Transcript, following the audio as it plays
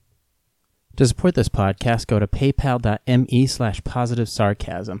To support this podcast, go to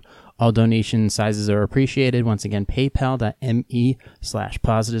paypal.me/positive-sarcasm. All donation sizes are appreciated. Once again,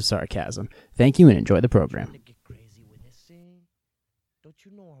 paypal.me/positive-sarcasm. Thank you and enjoy the program. Don't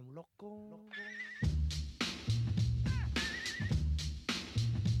you know I'm loco?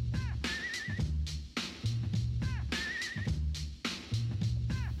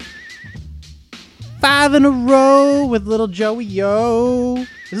 Five in a row with little Joey Yo.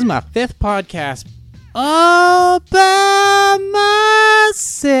 This is my fifth podcast all by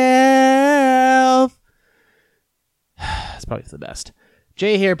myself. That's probably the best.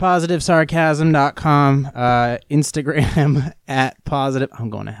 Jay here, positivesarcasm.com. Instagram at positive. I'm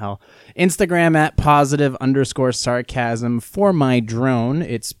going to hell. Instagram at positive_sarcasm. For my drone,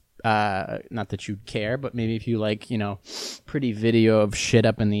 it's not that you'd care, but maybe if you like, pretty video of shit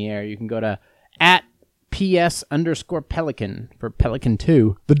up in the air, you can go to at ps_pelican for Pelican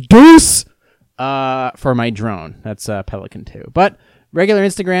 2. The deuce for my drone. That's Pelican 2. But regular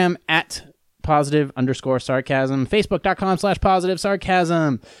Instagram at positive_sarcasm.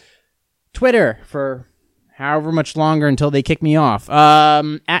 Facebook.com/positive-sarcasm. Twitter for however much longer until they kick me off.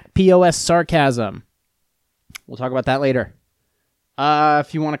 At POS Sarcasm. We'll talk about that later.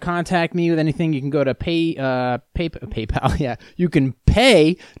 If you want to contact me with anything, you can go to PayPal. Yeah, you can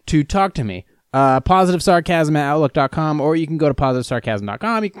pay to talk to me. Positivesarcasm@outlook.com, or you can go to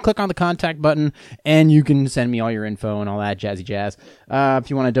positivesarcasm.com. You can click on the contact button, and you can send me all your info and all that jazzy jazz. If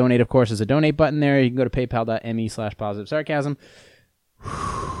you want to donate, of course, there's a donate button there. You can go to paypal.me/positivesarcasm.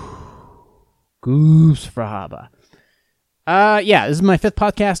 Goose fraba. Yeah, this is my fifth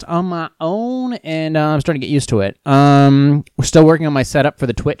podcast on my own, and I'm starting to get used to it. We're still working on my setup for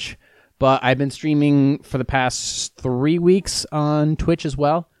the Twitch, but I've been streaming for the past 3 weeks on Twitch as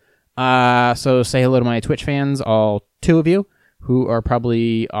well. So say hello to my Twitch fans, all two of you, who are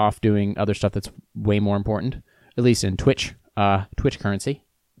probably off doing other stuff that's way more important, at least in Twitch currency.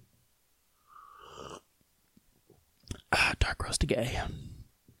 Dark roast gay.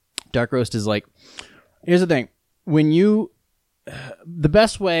 Dark roast is like, here's the thing. When you, the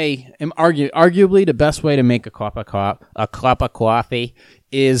best way, arguably the best way to make a cup of coffee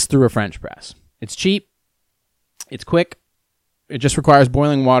is through a French press. It's cheap. It's quick. It just requires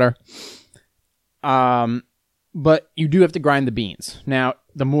boiling water. But you do have to grind the beans. Now,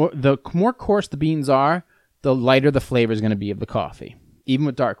 the more coarse the beans are, the lighter the flavor is going to be of the coffee, even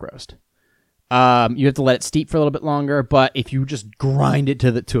with dark roast. You have to let it steep for a little bit longer, but if you just grind it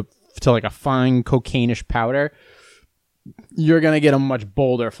to like a fine cocaine-ish powder, you're going to get a much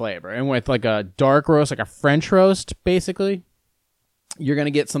bolder flavor. And with like a dark roast, like a French roast, basically, you're going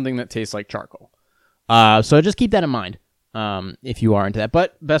to get something that tastes like charcoal. So just keep that in mind. If you are into that.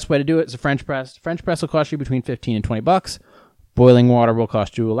 But best way to do it is a French press. French press will cost you between $15 and $20. Boiling water will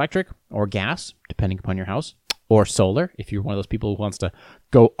cost you electric or gas, depending upon your house, or solar, if you're one of those people who wants to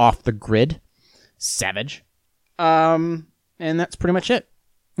go off the grid. Savage. And that's pretty much it.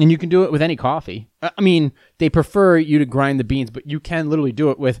 And you can do it with any coffee. I mean, they prefer you to grind the beans, but you can literally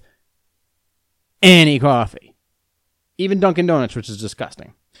do it with any coffee. Even Dunkin' Donuts, which is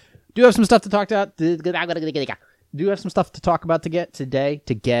disgusting. Do you have some stuff to talk about? Do you have some stuff to talk about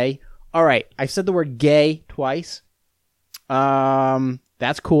today? All right, I said the word gay twice.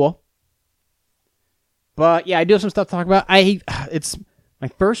 That's cool. But yeah, I do have some stuff to talk about. It's my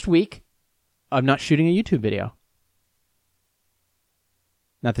first week of not shooting a YouTube video.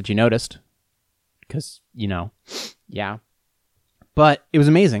 Not that you noticed, because, yeah. But it was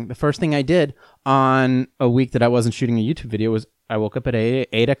amazing. The first thing I did on a week that I wasn't shooting a YouTube video was I woke up at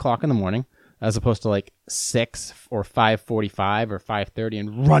 8 o'clock in the morning, as opposed to like 6 or 5:45 or 5:30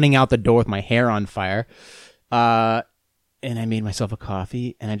 and running out the door with my hair on fire. And I made myself a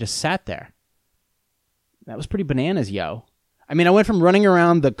coffee and I just sat there. That was pretty bananas, yo. I mean, I went from running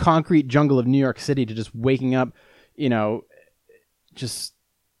around the concrete jungle of New York City to just waking up, just,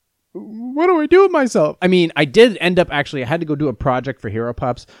 what do I do with myself? I mean, I did end up I had to go do a project for Hero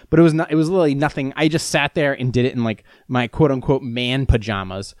Pups, but it was literally nothing. I just sat there and did it in like my quote unquote man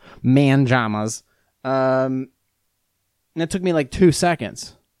jamas. And it took me like 2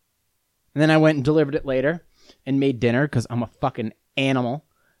 seconds. And then I went and delivered it later and made dinner because I'm a fucking animal.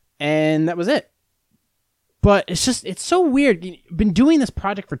 And that was it. But it's so weird. I've been doing this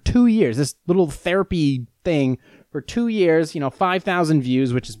project for 2 years, this little therapy thing for 2 years, 5,000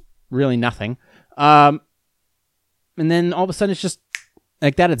 views, which is really nothing. And then all of a sudden it's just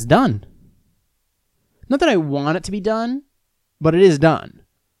like that, it's done. Not that I want it to be done, but it is done.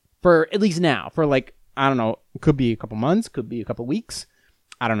 For at least now. For like, I don't know, it could be a couple months, could be a couple weeks.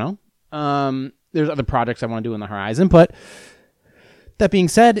 I don't know. There's other projects I want to do on the horizon, but That being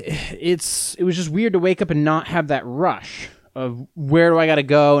said, it was just weird to wake up and not have that rush of where do I got to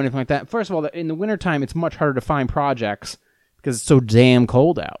go and anything like that. First of all, in the wintertime, it's much harder to find projects because it's so damn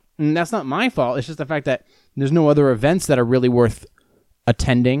cold out. And that's not my fault. It's just the fact that there's no other events that are really worth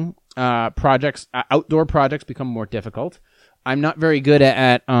attending. Outdoor projects become more difficult. I'm not very good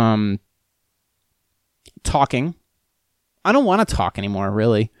at talking. I don't want to talk anymore,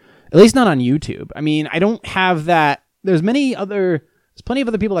 really. At least not on YouTube. I mean, I don't have that. There's plenty of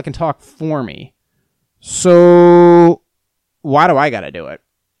other people that can talk for me. So why do I got to do it?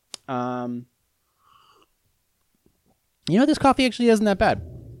 This coffee actually isn't that bad.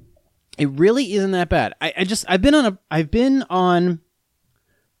 It really isn't that bad. I've been on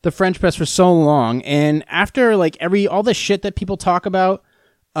the French press for so long, and after like all the shit that people talk about,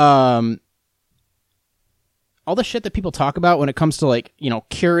 when it comes to like,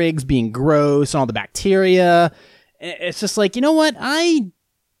 Keurigs being gross and all the bacteria, it's just like, you know what? I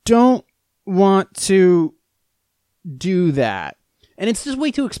don't want to do that. And it's just way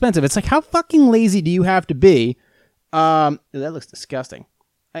too expensive. It's like, how fucking lazy do you have to be? That looks disgusting.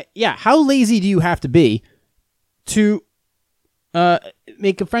 How lazy do you have to be to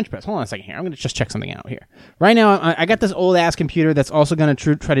make a French press? Hold on a second here. I'm going to just check something out here. Right now, I got this old ass computer that's also going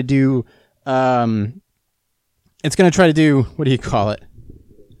to try to do. It's going to try to do, what do you call it?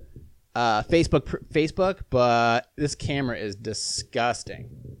 Facebook, but this camera is disgusting.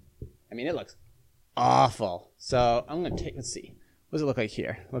 I mean, it looks awful. So I'm going to let's see. What does it look like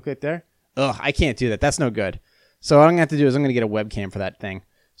here? Look right there? Ugh, I can't do that. That's no good. So what I'm going to have to do is I'm going to get a webcam for that thing.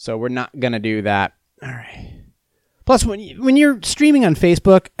 So we're not going to do that. All right. Plus, when you're streaming on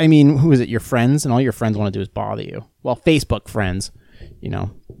Facebook, I mean, who is it? Your friends, and all your friends want to do is bother you. Well, Facebook friends,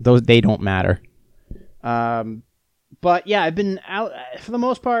 those, they don't matter. But yeah, I've been out for the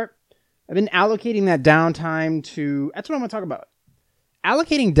most part. I've been allocating that downtime to. That's what I'm going to talk about.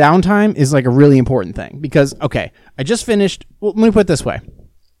 Allocating downtime is like a really important thing because, okay, I just finished. Well, let me put it this way.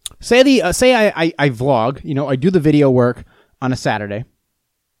 Say I vlog. I do the video work on a Saturday.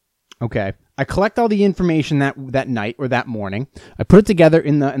 Okay. I collect all the information that night or that morning. I put it together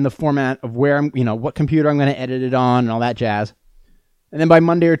in the format of where I'm, what computer I'm going to edit it on and all that jazz. And then by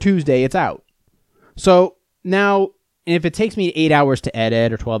Monday or Tuesday, it's out. So now, if it takes me 8 hours to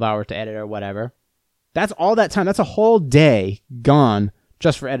edit or 12 hours to edit or whatever, that's all that time. That's a whole day gone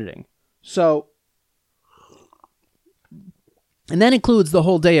just for editing. So, and that includes the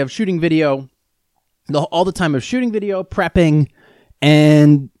whole day of shooting video, all the time of shooting video, prepping,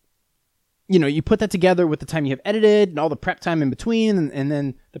 and you put that together with the time you have edited and all the prep time in between and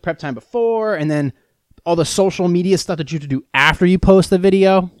then the prep time before and then all the social media stuff that you have to do after you post the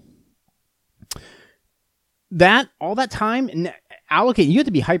video. All that time and allocate, you have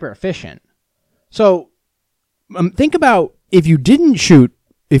to be hyper efficient. So think about if you didn't shoot,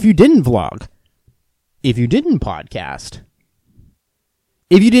 if you didn't vlog, if you didn't podcast,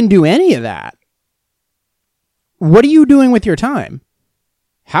 if you didn't do any of that, what are you doing with your time?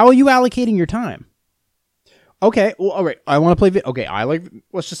 How are you allocating your time? Okay, well, all right. I want to play.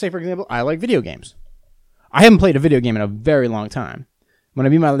 Let's just say, for example, I like video games. I haven't played a video game in a very long time. When I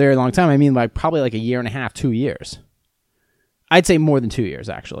mean by a very long time, I mean probably like a year and a half, 2 years. I'd say more than 2 years,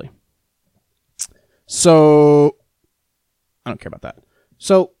 actually. So, I don't care about that.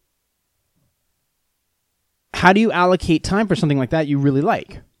 So, how do you allocate time for something like that you really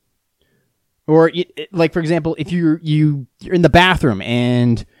like? Or, like, for example, if you're in the bathroom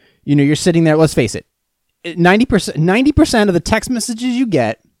and, you're sitting there, let's face it, 90% of the text messages you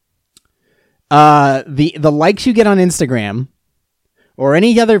get, the likes you get on Instagram, or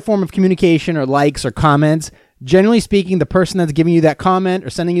any other form of communication or likes or comments, generally speaking, the person that's giving you that comment or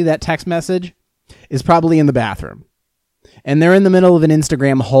sending you that text message is probably in the bathroom. And they're in the middle of an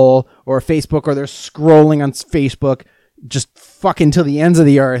Instagram hole or a Facebook, or they're scrolling on Facebook just fucking to the ends of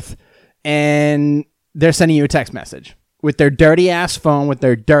the earth, and they're sending you a text message with their dirty ass phone, with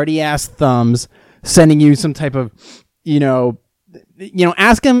their dirty ass thumbs, sending you some type of,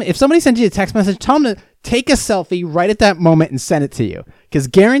 ask them, if somebody sends you a text message, tell them to take a selfie right at that moment and send it to you. Because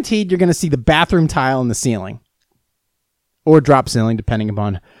guaranteed you're going to see the bathroom tile in the ceiling. Or drop ceiling, depending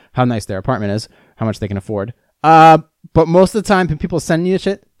upon how nice their apartment is, how much they can afford. But most of the time, when people send you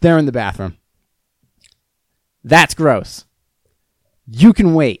shit, they're in the bathroom. That's gross. You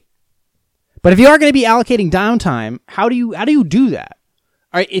can wait. But if you are going to be allocating downtime, how do you do that?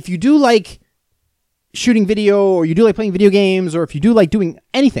 All right, if you do like shooting video, or you do like playing video games, or if you do like doing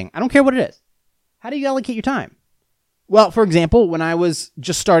anything, I don't care what it is. How do you allocate your time? Well, for example, when I was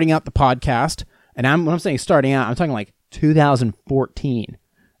just starting out the podcast, and when I'm saying starting out, I'm talking like 2014,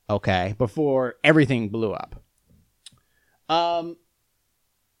 okay, before everything blew up.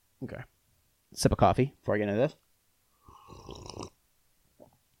 Okay. Sip of coffee before I get into this.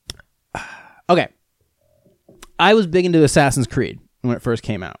 Okay. I was big into Assassin's Creed when it first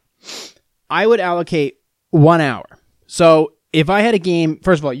came out. I would allocate 1 hour. So if I had a game,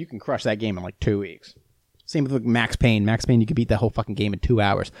 first of all, you can crush that game in like 2 weeks. Same with Max Payne. Max Payne, you can beat that whole fucking game in 2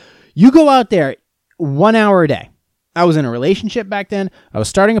 hours. You go out there 1 hour a day. I was in a relationship back then. I was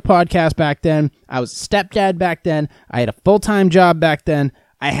starting a podcast back then. I was a stepdad back then. I had a full-time job back then.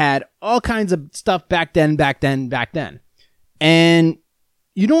 I had all kinds of stuff back then. And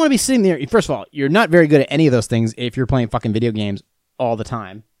you don't want to be sitting there. First of all, you're not very good at any of those things if you're playing fucking video games all the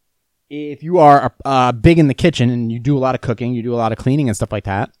time. If you are big in the kitchen and you do a lot of cooking, you do a lot of cleaning and stuff like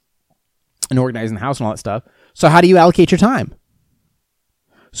that, and organizing the house and all that stuff. So how do you allocate your time?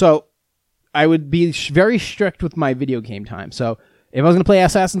 So I would be very strict with my video game time. So if I was going to play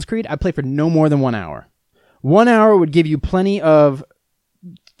Assassin's Creed, I'd play for no more than 1 hour. 1 hour would give you plenty of,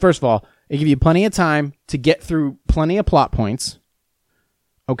 first of all, it give you plenty of time to get through plenty of plot points.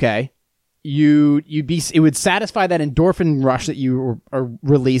 Okay. It would satisfy that endorphin rush that you are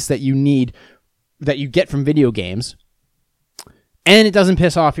release that you need, that you get from video games. And it doesn't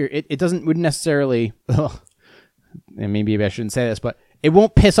piss off wouldn't necessarily, and maybe I shouldn't say this, but it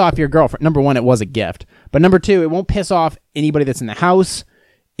won't piss off your girlfriend. Number one, it was a gift. But number two, it won't piss off anybody that's in the house.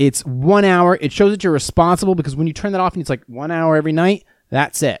 It's 1 hour. It shows that you're responsible, because when you turn that off and it's like 1 hour every night,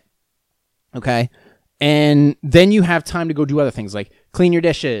 that's it. Okay? And then you have time to go do other things, like clean your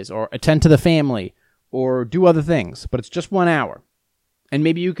dishes or attend to the family or do other things. But it's just 1 hour. And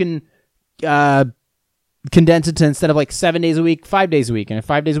maybe you can condense it to, instead of like 7 days a week, 5 days a week. And if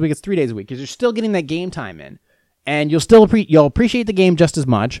 5 days a week, it's 3 days a week, because you're still getting that game time in. And you'll appreciate the game just as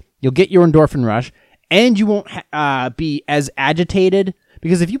much. You'll get your endorphin rush, and you won't be as agitated.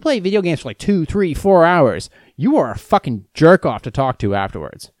 Because if you play video games for like 2, 3, 4 hours, you are a fucking jerk off to talk to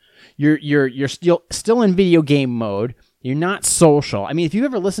afterwards. You're still in video game mode. You're not social. I mean, if you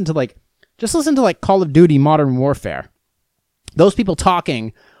ever listen to just listen to Call of Duty Modern Warfare, those people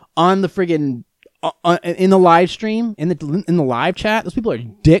talking on the friggin' in the live stream, in the live chat, those people are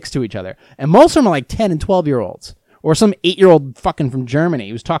dicks to each other. And most of them are like 10 and 12-year-olds. Or some 8-year-old fucking from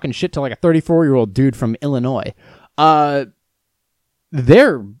Germany who's talking shit to like a 34-year-old dude from Illinois.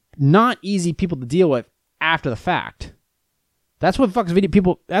 They're not easy people to deal with after the fact. That's what fucks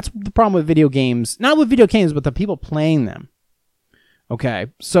people. That's the problem with video games. Not with video games, but the people playing them. Okay,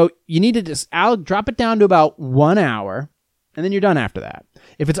 so you need to just drop it down to about 1 hour, and then you're done after that.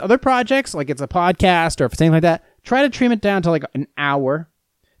 If it's other projects, like it's a podcast or if it's anything like that, try to trim it down to like an hour.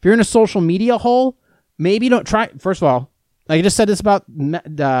 If you're in a social media hole, maybe don't try. First of all, like I just said this about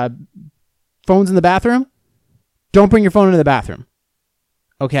phones in the bathroom. Don't bring your phone into the bathroom.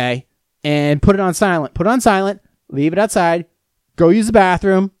 Okay? And put it on silent. Put it on silent. Leave it outside. Go use the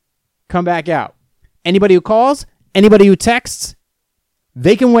bathroom. Come back out. Anybody who calls, anybody who texts,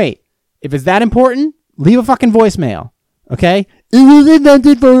 they can wait. If it's that important, leave a fucking voicemail. Okay? It was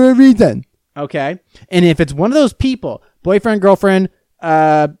invented for a reason. Okay? And if it's one of those people, boyfriend, girlfriend,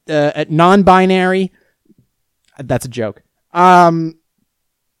 non-binary, that's a joke,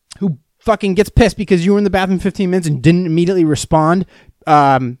 who fucking gets pissed because you were in the bathroom 15 minutes and didn't immediately respond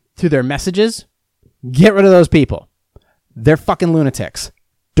to their messages, get rid of those people. They're fucking lunatics.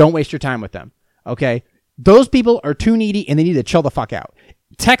 Don't waste your time with them. Okay? Those people are too needy and they need to chill the fuck out.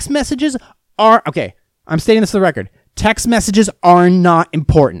 Text messages are, okay, I'm stating this for the record. Text messages are not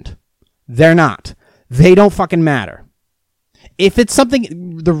important. They're not. They don't fucking matter. If it's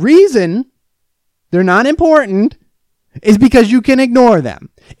something, the reason they're not important is because you can ignore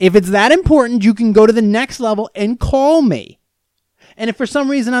them. If it's that important, you can go to the next level and call me. And if for some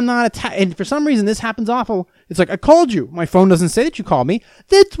reason I'm not and for some reason this happens awful, it's like, I called you. My phone doesn't say that you called me.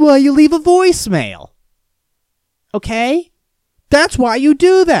 That's why you leave a voicemail. Okay? That's why you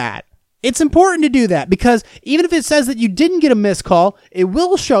do that. It's important to do that because even if it says that you didn't get a missed call, it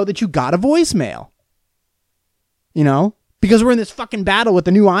will show that you got a voicemail. You know? Because we're in this fucking battle with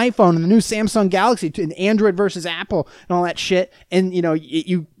the new iPhone and the new Samsung Galaxy and Android versus Apple and all that shit. And, you know,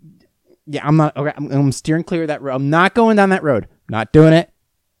 I'm steering clear of that road. I'm not going down that road. Not doing it.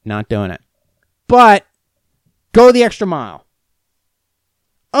 Not doing it. But go the extra mile.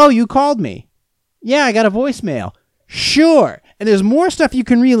 Oh, you called me. Yeah, I got a voicemail. Sure. And there's more stuff you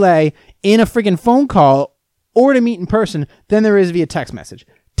can relay in a friggin' phone call or to meet in person than there is via text message.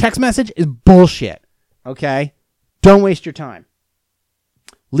 Text message is bullshit. Okay? Don't waste your time.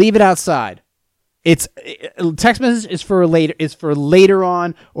 Leave it outside. Text message is for later. Is for later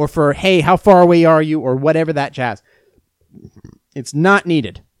on, or for hey, how far away are you, or whatever that jazz. It's not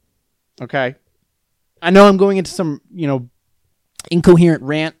needed. Okay. I know I'm going into some incoherent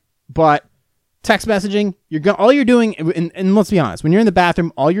rant But text messaging, all you're doing, and let's be honest, when you're in the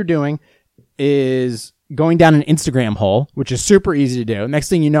bathroom, all you're doing is going down an Instagram hole, which is super easy to do. Next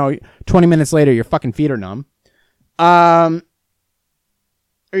thing you know, 20 minutes later, your fucking feet are numb. Or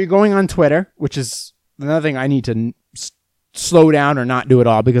you're going on Twitter, which is another thing I need to slow down or not do at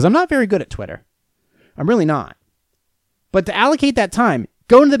all, because I'm not very good at Twitter. I'm really not. But to allocate that time,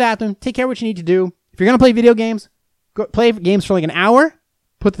 go into the bathroom, take care of what you need to do. If you're going to play video games, go play games for like an hour,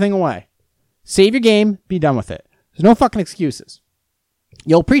 put the thing away. Save your game, be done with it. There's no fucking excuses.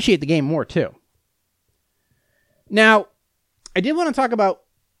 You'll appreciate the game more, too. Now, I did want to talk about,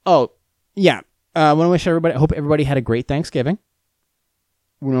 I want to wish everybody, I hope everybody had a great Thanksgiving.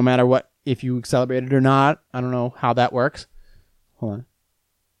 No matter what, if you celebrated or not, I don't know how that works. Hold on.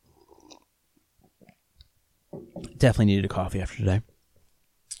 Definitely needed a coffee after today.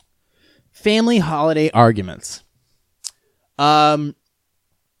 Family holiday arguments.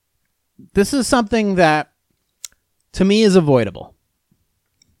 This is something that, to me, is avoidable.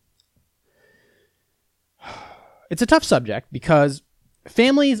 It's a tough subject because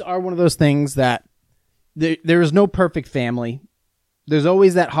families are one of those things that there is no perfect family. There's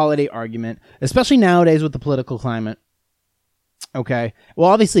always that holiday argument, especially nowadays with the political climate. Okay. Well,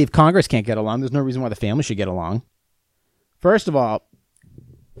 obviously, if Congress can't get along, there's no reason why the family should get along. First of all,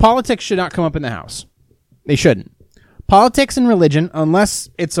 politics should not come up in the house. They shouldn't. Politics and religion, unless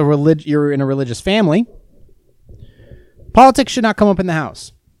it's you're in a religious family, politics should not come up in the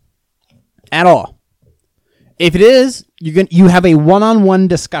house at all. If it is, you have a one-on-one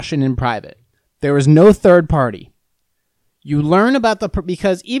discussion in private. There is no third party. You learn about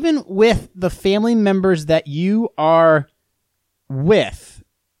because even with the family members that you are with,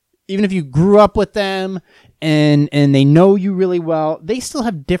 even if you grew up with them and they know you really well, they still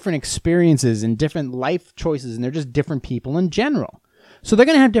have different experiences and different life choices, and they're just different people in general. So they're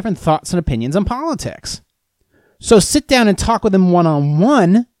going to have different thoughts and opinions on politics. So sit down and talk with them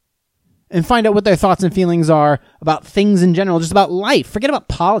one-on-one and find out what their thoughts and feelings are about things in general, just about life. Forget about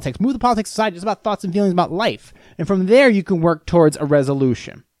politics. Move the politics aside, just about thoughts and feelings about life. And from there, you can work towards a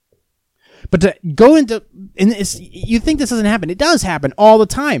resolution. But to go into, you think this doesn't happen. It does happen all the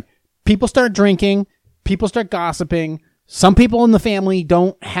time. People start drinking. People start gossiping. Some people in the family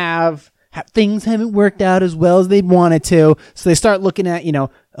don't have things haven't worked out as well as they wanted to. So they start looking at,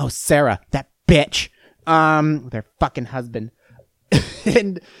 oh, Sarah, that bitch, their fucking husband.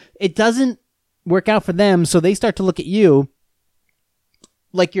 And it doesn't work out for them. So they start to look at you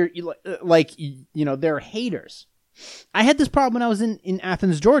like they're haters. I had this problem when I was in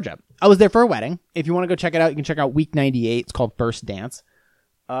Athens, Georgia. I was there for a wedding. If you want to go check it out, you can check out Week 98. It's called First Dance.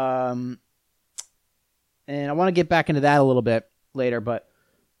 And I want to get back into that a little bit later, but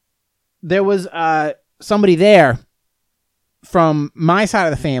there was somebody there from my side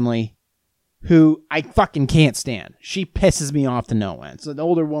of the family who I fucking can't stand. She pisses me off to no end. It's an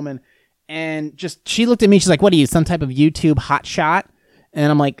older woman, and she looked at me, she's like, what are you, some type of YouTube hotshot?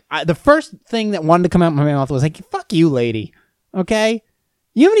 And I'm like, the first thing that wanted to come out of my mouth was like, fuck you, lady. Okay?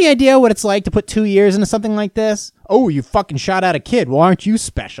 You have any idea what it's like to put 2 years into something like this? Oh, you fucking shot out a kid. Well, aren't you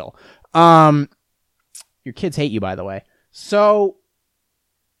special? Your kids hate you, by the way. So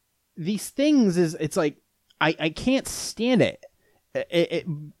these things it's like, I can't stand it.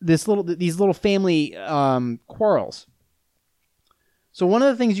 These little family quarrels. So one of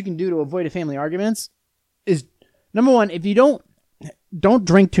the things you can do to avoid family arguments is, number one, if you don't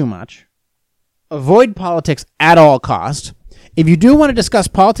drink too much, avoid politics at all cost. If you do want to discuss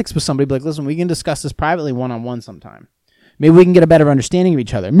politics with somebody, be like, listen, we can discuss this privately one-on-one sometime. Maybe we can get a better understanding of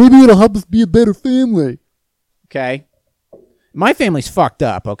each other. Maybe it'll help us be a better family. Okay? My family's fucked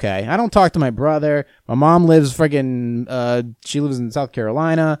up, okay? I don't talk to my brother. My mom lives she lives in South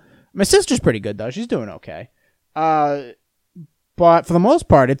Carolina. My sister's pretty good, though. She's doing okay. But for the most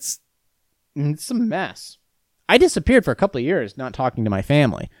part, it's a mess. I disappeared for a couple of years not talking to my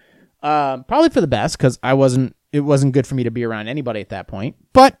family. Probably for the best, because it wasn't good for me to be around anybody at that point.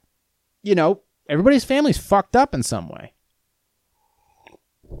 But, everybody's family's fucked up in some way.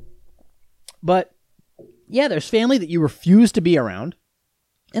 But yeah, there's family that you refuse to be around,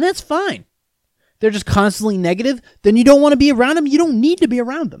 and that's fine. They're just constantly negative, then you don't want to be around them. You don't need to be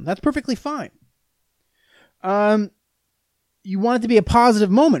around them. That's perfectly fine. You want it to be a positive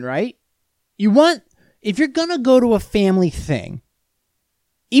moment, right? If you're going to go to a family thing,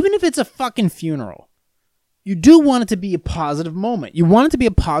 even if it's a fucking funeral, you do want it to be a positive moment. You want it to be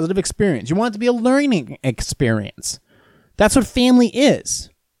a positive experience. You want it to be a learning experience. That's what family is.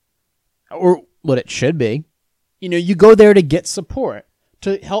 Or what it should be. You go there to get support,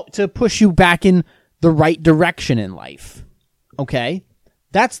 to help, to push you back in the right direction in life. Okay?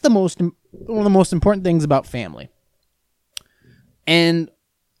 That's one of the most important things about family. And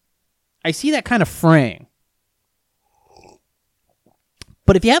I see that kind of fraying.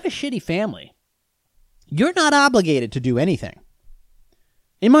 But if you have a shitty family, you're not obligated to do anything.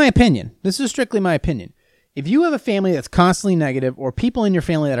 In my opinion, this is strictly my opinion. If you have a family that's constantly negative, or people in your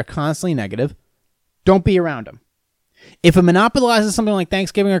family that are constantly negative, don't be around them. If it monopolizes something like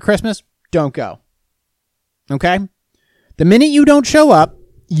Thanksgiving or Christmas, don't go. Okay? The minute you don't show up,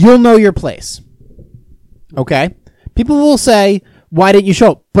 you'll know your place. Okay? People will say, why didn't you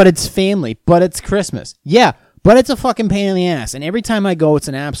show up? But it's family. But it's Christmas. Yeah, but it's a fucking pain in the ass. And every time I go, it's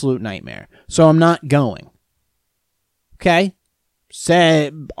an absolute nightmare. So I'm not going. Okay?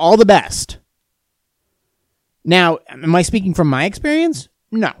 Say all the best. Now, am I speaking from my experience?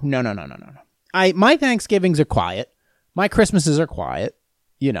 No. My Thanksgivings are quiet. My Christmases are quiet.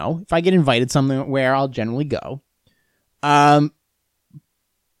 You know, if I get invited somewhere, I'll generally go.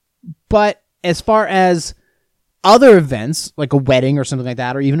 But as far as other events, like a wedding or something like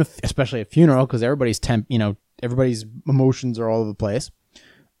that, or even especially a funeral, because everybody's everybody's emotions are all over the place.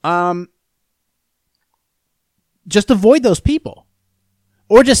 Just avoid those people.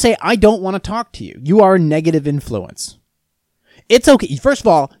 Or just say, I don't want to talk to you. You are a negative influence. It's okay. First of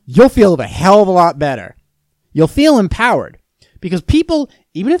all, you'll feel a hell of a lot better. You'll feel empowered. Because people,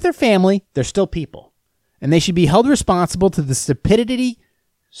 even if they're family, they're still people. And they should be held responsible to the stupidity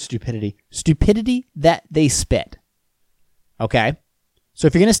that they spit. Okay? So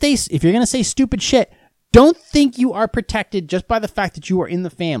if you're going to say stupid shit, don't think you are protected just by the fact that you are in the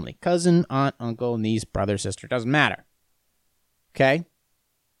family. Cousin, aunt, uncle, niece, brother, sister, doesn't matter. Okay?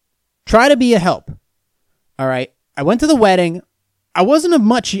 Try to be a help. All right. I went to the wedding. I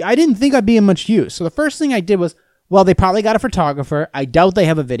didn't think I'd be of much use. So the first thing I did was, well, they probably got a photographer. I doubt they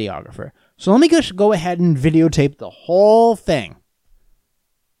have a videographer. So let me just go ahead and videotape the whole thing.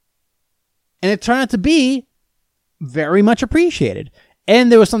 And it turned out to be very much appreciated.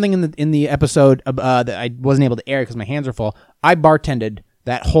 And there was something in the episode that I wasn't able to air because my hands are full. I bartended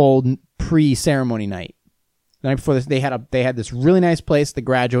that whole pre-ceremony night. The night before this, they had this really nice place, the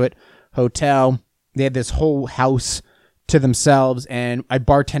Graduate Hotel. They had this whole house to themselves, and I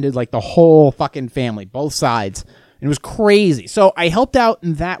bartended like the whole fucking family, both sides. And it was crazy. So I helped out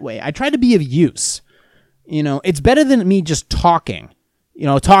in that way. I tried to be of use. You know, it's better than me just talking. You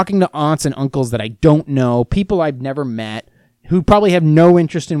know, talking to aunts and uncles that I don't know, people I've never met, who probably have no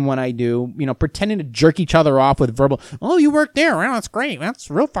interest in what I do, you know, pretending to jerk each other off with verbal, oh, you work there. Well, that's great. That's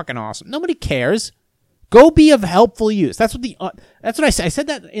real fucking awesome. Nobody cares. Go be of helpful use. That's what I said. I said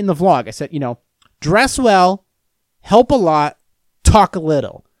that in the vlog. I said, you know, dress well, help a lot, talk a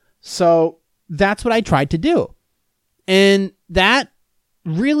little. So that's what I tried to do. And that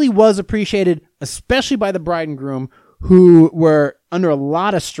really was appreciated, especially by the bride and groom, who were under a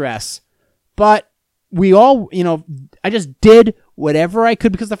lot of stress. But we all, you know, I just did whatever I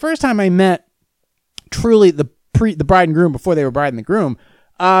could, because the first time I met truly the bride and groom, before they were bride and the groom,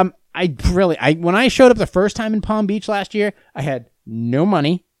 when I showed up the first time in Palm Beach last year, I had no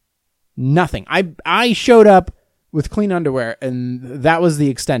money, nothing. I showed up with clean underwear, and that was the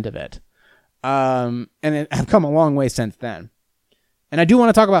extent of it. And I've come a long way since then. And I do want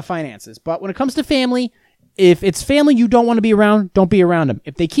to talk about finances, but when it comes to family, if it's family you don't want to be around, don't be around them.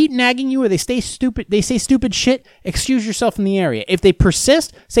 If they keep nagging you or they say stupid shit, excuse yourself from the area. If they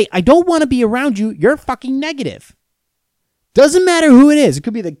persist, say, I don't want to be around you, you're fucking negative. Doesn't matter who it is. It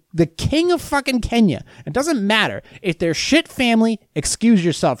could be the king of fucking Kenya. It doesn't matter. If they're shit family, excuse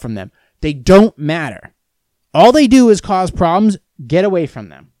yourself from them. They don't matter. All they do is cause problems. Get away from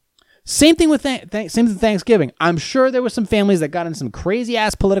them. Same thing with Thanksgiving. I'm sure there were some families that got in some crazy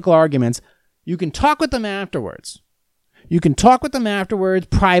ass political arguments. You can talk with them afterwards.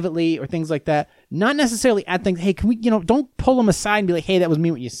 Privately or things like that. Not necessarily at things. Hey, can we, don't pull them aside and be like, hey, that was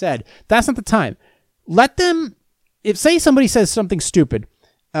me what you said. That's not the time. Let them, if say somebody says something stupid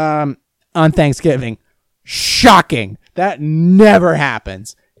on Thanksgiving, shocking. That never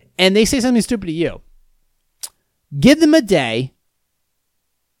happens. And they say something stupid to you. Give them a day.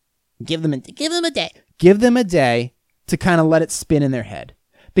 Give them a day to kind of let it spin in their head.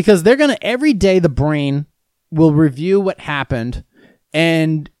 Because they're going to, every day the brain will review what happened.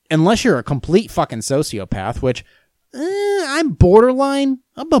 And unless you're a complete fucking sociopath, which I'm a borderline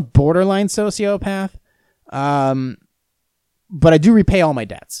sociopath. But I do repay all my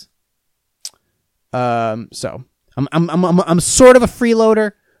debts. So I'm sort of a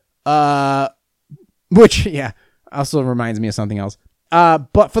freeloader. Which, yeah, also reminds me of something else.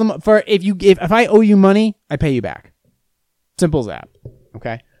 But if I owe you money, I pay you back. Simple as that.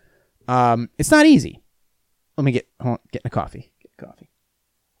 Okay. It's not easy. Let me get a coffee.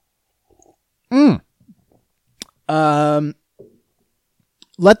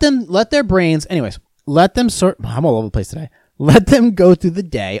 Let their brains, anyways, let them sort, I'm all over the place today. Let them go through the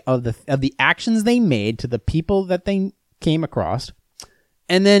day of the actions they made to the people that they came across.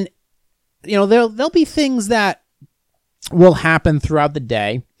 And then, there'll be things that will happen throughout the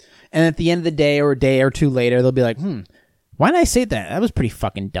day. And at the end of the day or a day or two later, they'll be like, why did I say that? That was pretty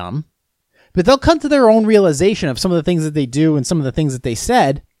fucking dumb. But they'll come to their own realization of some of the things that they do and some of the things that they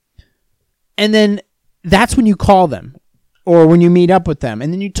said. And then that's when you call them or when you meet up with them.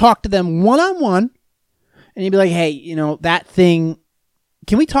 And then you talk to them one-on-one. And you'd be like, hey, that thing,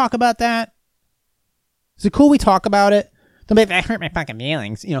 can we talk about that? Is it cool we talk about it? Don't be like, that hurt my fucking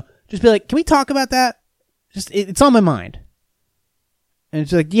feelings. Just be like, can we talk about that? It's on my mind. And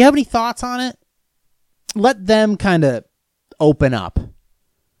it's like, do you have any thoughts on it? Let them kind of open up.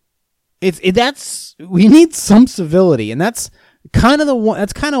 We need some civility, and that's kind of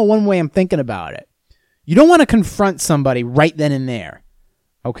one way I'm thinking about it. You don't want to confront somebody right then and there.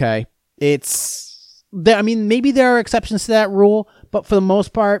 Okay? Maybe there are exceptions to that rule, but for the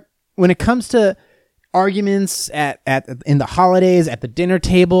most part, when it comes to arguments in the holidays, at the dinner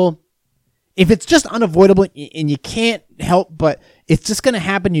table, if it's just unavoidable and you can't help but it's just going to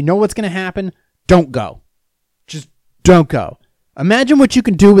happen, you know what's going to happen, don't go. Just don't go. Imagine what you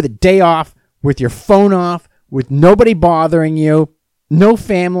can do with a day off, with your phone off, with nobody bothering you, no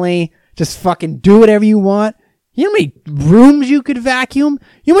family, just fucking do whatever you want. You know how many rooms you could vacuum?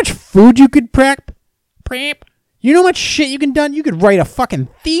 You know how much food you could prep? You know how much shit you can done? You could write a fucking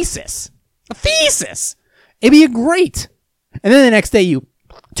thesis. A thesis! It'd be great. And then the next day you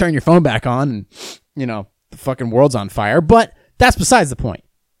turn your phone back on and, the fucking world's on fire. But that's besides the point.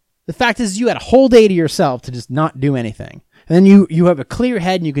 The fact is you had a whole day to yourself to just not do anything. And then you have a clear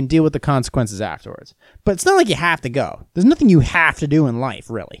head and you can deal with the consequences afterwards. But it's not like you have to go. There's nothing you have to do in life,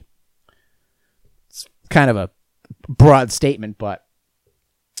 really. It's kind of a broad statement, but...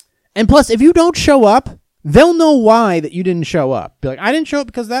 And plus, if you don't show up, they'll know why that you didn't show up. Be like, I didn't show up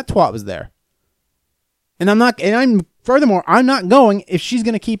because that twat was there. Furthermore, I'm not going if she's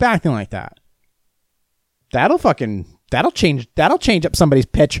going to keep acting like that. That'll change up somebody's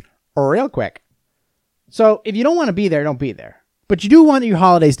pitch real quick. So if you don't want to be there, don't be there. But you do want your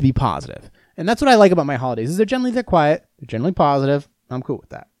holidays to be positive. And that's what I like about my holidays, is they're quiet, they're generally positive. I'm cool with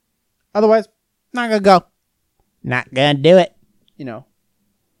that. Otherwise, not going to go. Not going to do it.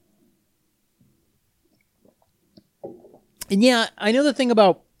 And yeah, I know the thing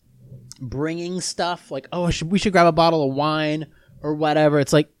about bringing stuff, like, we should grab a bottle of wine or whatever.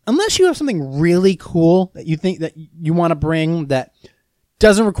 It's like, unless you have something really cool that you think that you want to bring that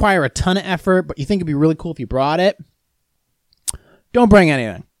doesn't require a ton of effort, but you think it'd be really cool if you brought it, don't bring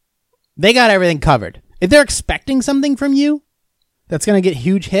anything. They got everything covered. If they're expecting something from you that's going to get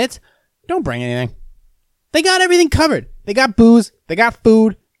huge hits, don't bring anything. They got everything covered. They got booze. They got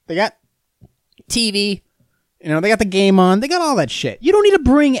food. They got TV. They got the game on. They got all that shit. You don't need to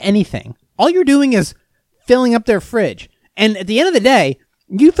bring anything. All you're doing is filling up their fridge. And at the end of the day,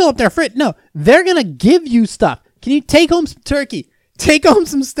 you fill up their fridge. No, they're going to give you stuff. Can you take home some turkey? Take home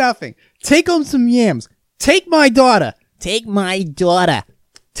some stuffing. Take home some yams. Take my daughter. Take my daughter.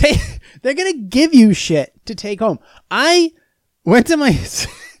 They're going to give you shit to take home. I went to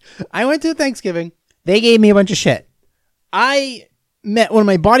Thanksgiving. They gave me a bunch of shit. I met one of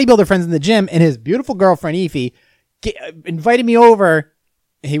my bodybuilder friends in the gym, and his beautiful girlfriend, Ify, invited me over.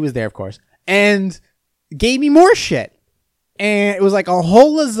 He was there, of course, and gave me more shit. And it was like a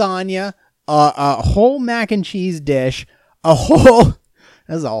whole lasagna, a whole mac and cheese dish, that's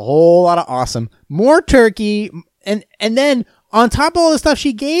a whole lot of awesome. More turkey, and then on top of all the stuff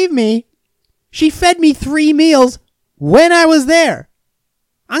she gave me, she fed me 3 meals when I was there.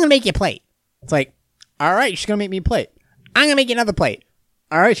 I'm going to make you a plate. It's like, all right, she's going to make me a plate. I'm going to make you another plate.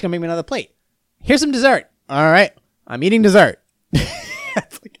 All right, she's going to make me another plate. Here's some dessert. All right, I'm eating dessert.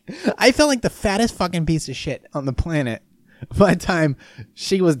 I felt like the fattest fucking piece of shit on the planet by the time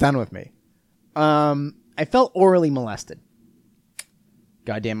she was done with me. I felt orally molested.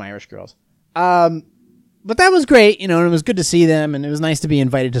 Goddamn Irish girls. But that was great, and it was good to see them, and it was nice to be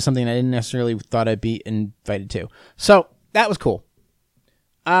invited to something I didn't necessarily thought I'd be invited to. So that was cool.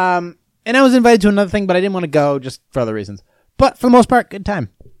 And I was invited to another thing, but I didn't want to go just for other reasons. But for the most part, good time.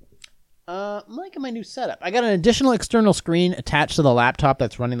 I'm liking my new setup. I got an additional external screen attached to the laptop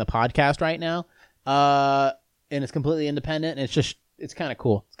that's running the podcast right now. And it's completely independent, and it's kind of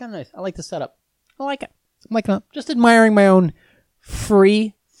cool. It's kind of nice. I like the setup. I like it. I'm liking it. Just admiring my own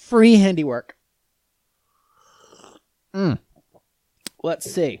free handiwork.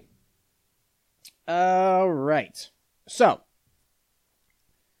 Let's see. All right. So,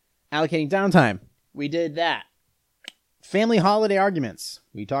 Allocating downtime. We did that. Family holiday arguments.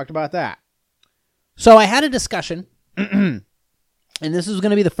 We talked about that. So I had a discussion, and this is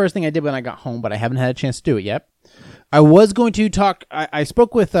going to be the first thing I did when I got home, but I haven't had a chance to do it yet. I was going to talk, I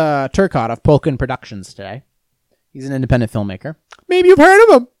spoke with Turcotte of Polkin Productions today. He's an independent filmmaker. Maybe you've heard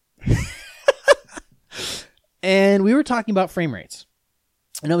of him. And we were talking about frame rates.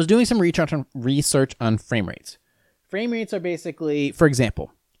 And I was doing some research on frame rates. Frame rates are basically, for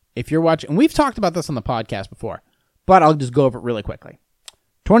example, if you're watching, and we've talked about this on the podcast before, but I'll just go over it really quickly.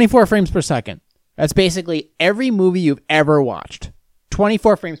 24 frames per second. That's basically every movie you've ever watched.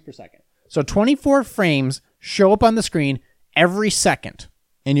 24 frames per second. So 24 frames show up on the screen every second,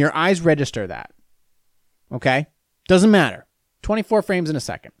 and your eyes register that. Okay? Doesn't matter. 24 frames in a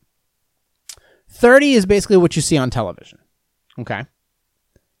second. 30 is basically what you see on television. Okay?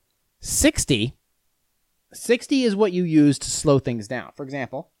 60 is what you use to slow things down. For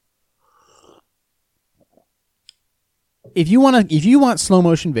example, if you want slow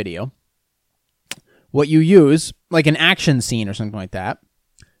motion video, what you use, like an action scene or something like that,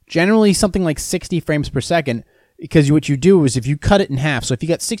 generally something like 60 frames per second, because what you do is if you cut it in half, so if you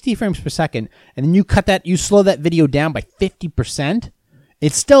got 60 frames per second, and then you slow that video down by 50%,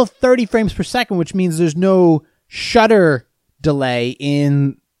 it's still 30 frames per second, which means there's no shutter delay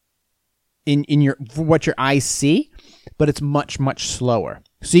in for what your eyes see, but it's much, much slower.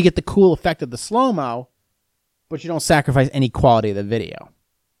 So you get the cool effect of the slow-mo, but you don't sacrifice any quality of the video.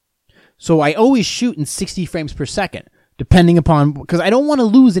 So I always shoot in 60 frames per second, depending upon, because I don't want to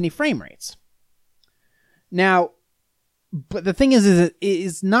lose any frame rates. Now, but the thing is it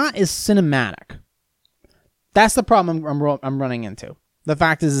is not as cinematic. That's the problem I'm running into. The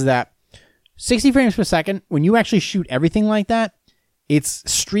fact is that 60 frames per second, when you actually shoot everything like that, it's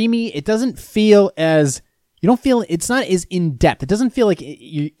streamy. It doesn't feel as, it's not as in-depth. It doesn't feel like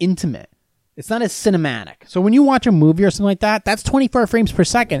you're intimate. It's not as cinematic. So when you watch a movie or something like that, that's 24 frames per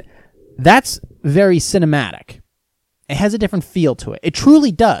second. That's very cinematic. It has a different feel to it. It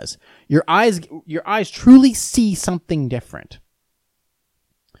truly does. Your eyes truly see something different.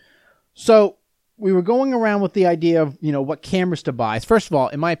 So we were going around with the idea of, what cameras to buy. First of all,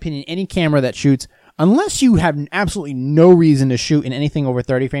 in my opinion, any camera that shoots, unless you have absolutely no reason to shoot in anything over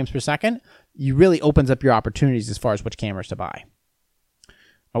 30 frames per second, you really opens up your opportunities as far as which cameras to buy.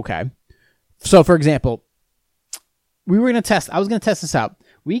 Okay. So for example, I was going to test this out.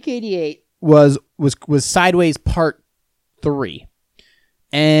 Week 88 was Sideways Part 3.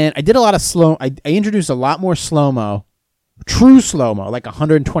 And I did a lot of I introduced a lot more slow-mo, true slow-mo, like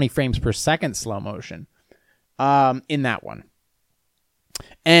 120 frames per second slow motion in that one.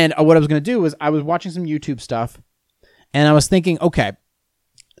 And what I was going to do was I was watching some YouTube stuff, and I was thinking, okay,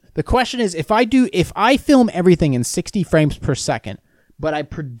 the question is, if I film everything in 60 frames per second, but I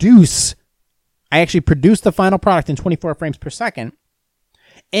actually produce the final product in 24 frames per second,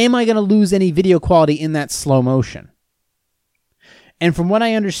 am I going to lose any video quality in that slow motion? And from what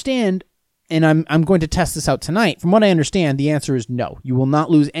I understand, and I'm going to test this out tonight, from what I understand, the answer is no. You will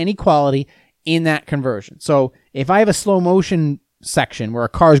not lose any quality in that conversion. So if I have a slow motion section where a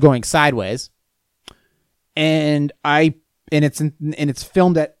car is going sideways, and it's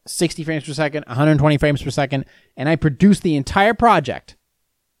filmed at 60 frames per second, 120 frames per second, and I produce the entire project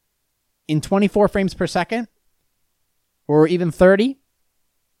in 24 frames per second, or even 30,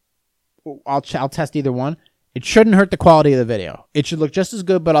 I'll test either one. It shouldn't hurt the quality of the video. It should look just as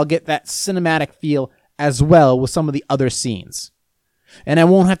good, but I'll get that cinematic feel as well with some of the other scenes. And I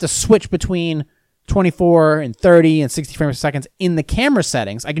won't have to switch between 24 and 30 and 60 frames per second in the camera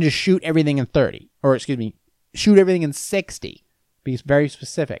settings. I can just shoot everything in 30. Or, shoot everything in 60. Be very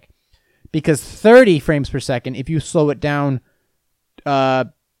specific. Because 30 frames per second, if you slow it down,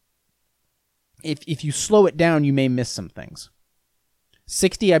 if you slow it down, you may miss some things.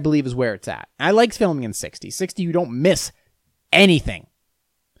 60, I believe, is where it's at. I like filming in 60. 60, you don't miss anything.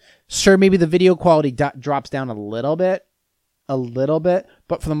 Sure, maybe the video quality drops down a little bit,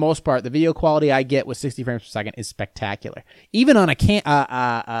 but for the most part, the video quality I get with 60 frames per second is spectacular. Even on a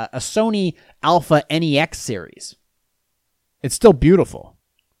Sony Alpha NEX series, it's still beautiful.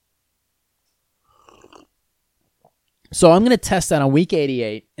 So I'm going to test that on week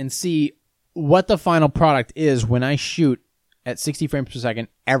 88 and see what the final product is when I shoot at 60 frames per second,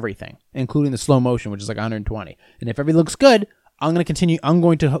 everything, including the slow motion, which is like 120. And if everything looks good, I'm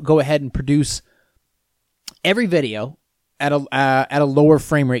going to go ahead and produce every video at a lower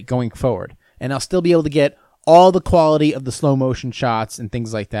frame rate going forward. And I'll still be able to get all the quality of the slow motion shots and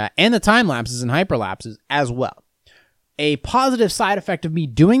things like that, and the time lapses and hyperlapses as well. A positive side effect of me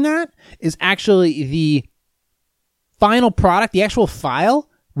doing that is actually the final product, the actual file,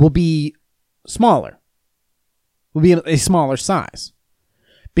 will be smaller, will be a smaller size.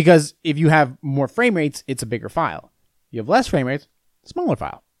 Because if you have more frame rates, it's a bigger file. You have less frame rates, smaller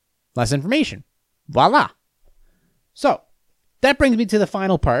file. Less information. Voila. So, that brings me to the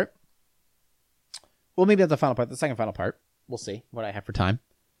final part. Well, maybe that's the final part. The second final part. We'll see what I have for time.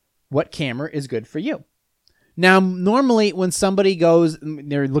 What camera is good for you? Now, normally when somebody goes,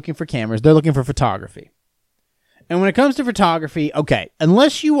 they're looking for cameras, they're looking for photography. And when it comes to photography, okay,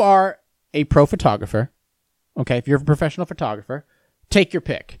 unless you are a pro photographer, okay, if you're a professional photographer, take your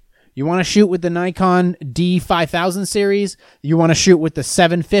pick. You want to shoot with the Nikon D5000 series? You want to shoot with the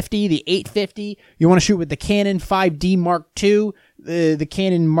 750, the 850? You want to shoot with the Canon 5D Mark II, the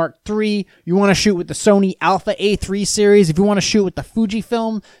Canon Mark III? You want to shoot with the Sony Alpha A3 series? If you want to shoot with the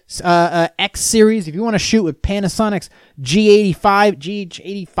Fujifilm X series? If you want to shoot with Panasonic's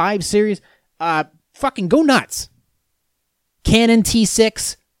GH85 series? Fucking go nuts. Canon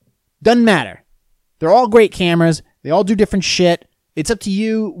T6, doesn't matter. They're all great cameras. They all do different shit. It's up to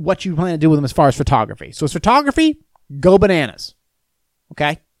you what you plan to do with them as far as photography. So as photography, go bananas.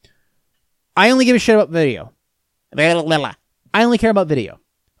 Okay? I only give a shit about video. I only care about video.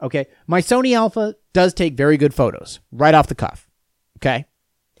 Okay? My Sony Alpha does take very good photos. Right off the cuff. Okay?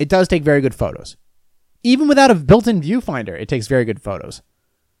 It does take very good photos. Even without a built-in viewfinder, it takes very good photos.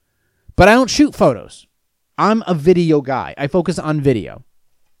 But I don't shoot photos. I'm a video guy. I focus on video.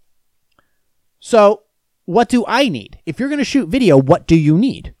 So, what do I need? If you're going to shoot video, what do you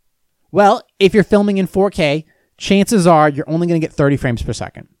need? Well, if you're filming in 4K, chances are you're only going to get 30 frames per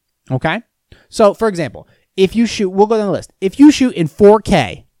second. Okay? So, for example, if you shoot, we'll go down the list. If you shoot in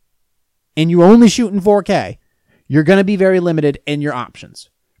 4K, and you only shoot in 4K, you're going to be very limited in your options.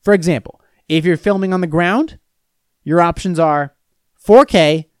 For example, if you're filming on the ground, your options are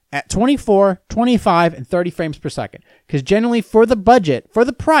 4K at 24, 25, and 30 frames per second. Because generally, for the budget, for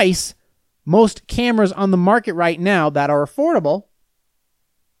the price, most cameras on the market right now that are affordable,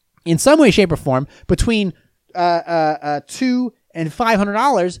 in some way, shape, or form, between $200 and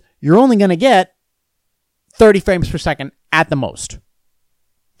 $500, you're only going to get 30 frames per second at the most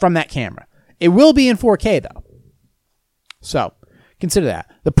from that camera. It will be in 4K, though. So, consider that.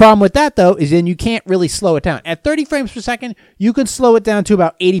 The problem with that, though, is then you can't really slow it down. At 30 frames per second, you can slow it down to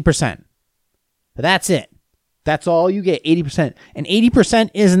about 80%. But that's it. That's all you get, 80%. And 80%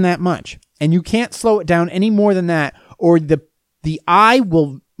 isn't that much. And you can't slow it down any more than that, or the eye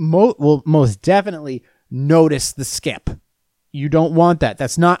will most definitely notice the skip. You don't want that.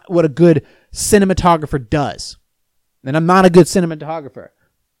 That's not what a good cinematographer does. And I'm not a good cinematographer.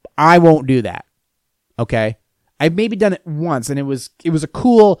 I won't do that. Okay? I've maybe done it once, and it was a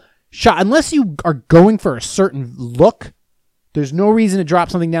cool shot. Unless you are going for a certain look, there's no reason to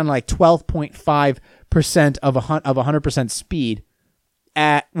drop something down to like 12.5% of 100% speed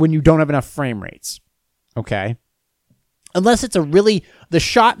at when you don't have enough frame rates. Okay? Unless it's the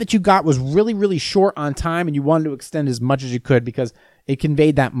shot that you got was really, really short on time and you wanted to extend as much as you could because it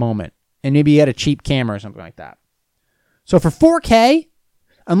conveyed that moment. And maybe you had a cheap camera or something like that. So for 4K,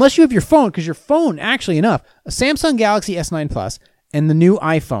 unless you have your phone, because your phone, actually enough, a Samsung Galaxy S9 Plus and the new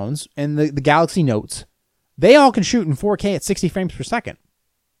iPhones and the Galaxy Notes, they all can shoot in 4K at 60 frames per second.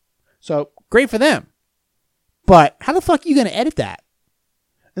 So great for them. But how the fuck are you going to edit that?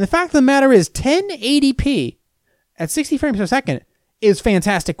 And the fact of the matter is 1080p at 60 frames per second is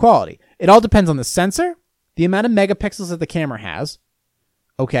fantastic quality. It all depends on the sensor, the amount of megapixels that the camera has,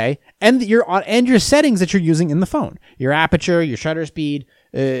 okay, and your settings that you're using in the phone. Your aperture, your shutter speed,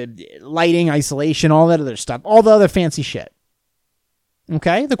 lighting, isolation, all that other stuff, all the other fancy shit.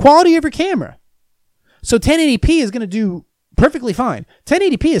 Okay? The quality of your camera. So 1080p is going to do perfectly fine.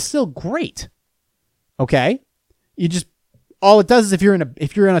 1080p is still great. Okay? All it does is if you're on a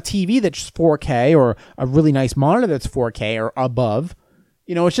TV that's 4K or a really nice monitor that's 4K or above,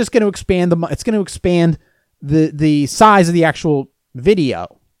 it's just going to expand the size of the actual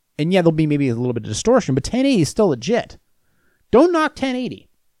video. And yeah, there'll be maybe a little bit of distortion, but 1080 is still legit. Don't knock 1080.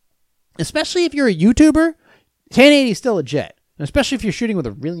 Especially if you're a YouTuber, 1080 is still legit. Especially if you're shooting with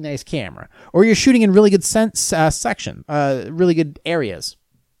a really nice camera or you're shooting in really good really good areas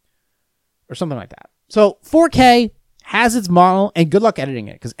or something like that. So 4K has its model, and good luck editing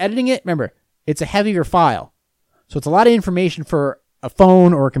it. Because editing it, remember, it's a heavier file. So it's a lot of information for a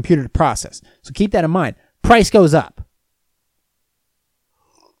phone or a computer to process. So keep that in mind. Price goes up.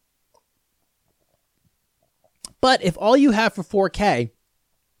 But if all you have for 4K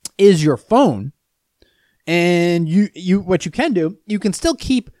is your phone, and you what you can do, you can still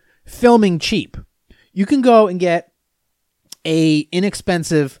keep filming cheap. You can go and get a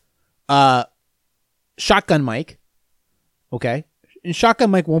inexpensive shotgun mic. Okay, And shotgun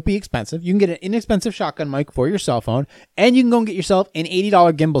mic won't be expensive. You can get an inexpensive shotgun mic for your cell phone, and you can go and get yourself an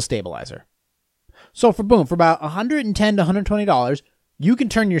 $80 gimbal stabilizer. So for about $110 to $120, you can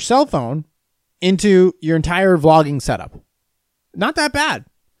turn your cell phone into your entire vlogging setup. Not that bad.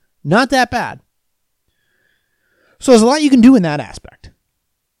 Not that bad. So there's a lot you can do in that aspect.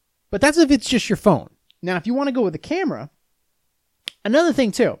 But that's if it's just your phone. Now, if you want to go with a camera, another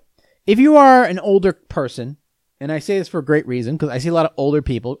thing too, if you are an older person, and I say this for a great reason, because I see a lot of older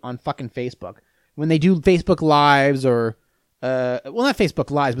people on fucking Facebook, when they do Facebook Lives or, well, not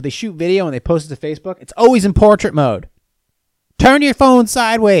Facebook Lives, but they shoot video and they post it to Facebook, it's always in portrait mode. Turn your phone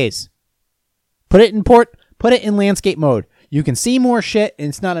sideways. Put it in landscape mode. You can see more shit and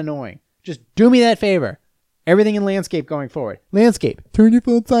it's not annoying. Just do me that favor. Everything in landscape going forward. Landscape. Turn your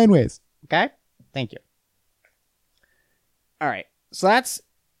phone sideways. Okay? Thank you. All right. So that's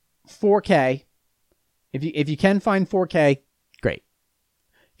 4K. If you can find 4K, great.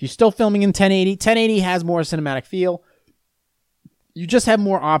 If you're still filming in 1080, 1080 has more cinematic feel. You just have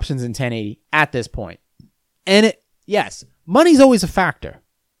more options in 1080 at this point. And yes, money's always a factor.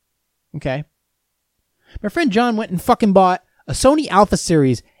 Okay? My friend John went and fucking bought a Sony Alpha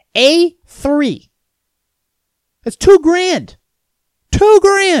Series A3. That's $2,000.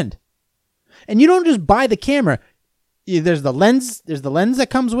 $2,000. And you don't just buy the camera. There's the lens that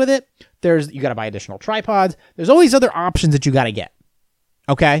comes with it. You got to buy additional tripods. There's always other options that you got to get.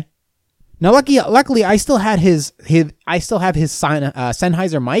 Okay? Now luckily I still had his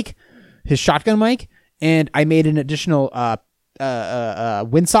Sennheiser mic, his shotgun mic, and I made an additional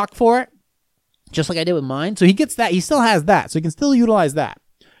windsock for it, just like I did with mine. So he gets that. He still has that. So he can still utilize that.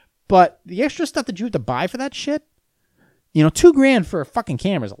 But the extra stuff that you have to buy for that shit, $2,000 for a fucking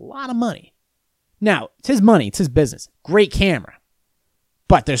camera is a lot of money. Now, it's his money. It's his business. Great camera.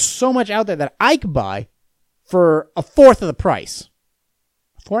 But there's so much out there that I could buy for a fourth of the price.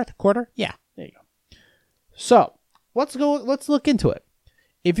 A fourth? A quarter? Yeah. There you go. So, let's look into it.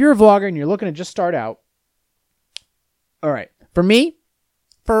 If you're a vlogger and you're looking to just start out, all right. For me,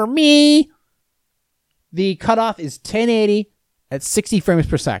 the cutoff is 1080 at 60 frames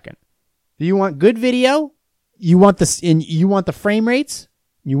per second. Do you want good video? You want the frame rates?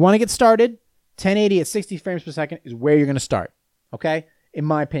 You want to get started? 1080 at 60 frames per second is where you're going to start. Okay? In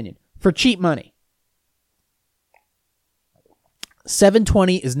my opinion. For cheap money.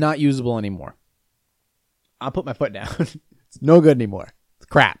 720 is not usable anymore. I'll put my foot down. It's no good anymore. It's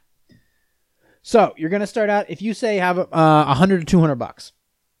crap. So, you're going to start out, if you say have $100 to $200.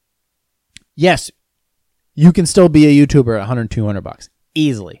 Yes, you can still be a YouTuber at $100 to $200.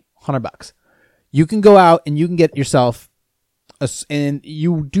 Easily. $100. You can go out and you can get yourself, and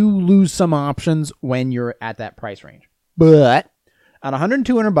you do lose some options when you're at that price range. But at $100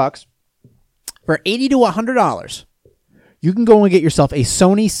 to $200, for $80 to $100, you can go and get yourself a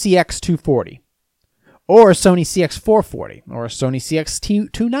Sony CX240, or a Sony CX440, or a Sony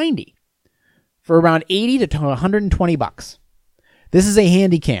CX290 for around $80 to $120. This is a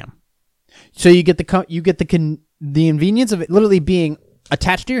handy cam. So you get the convenience of it literally being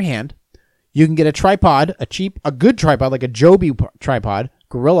attached to your hand. You can get a tripod, a good tripod, like a Joby tripod,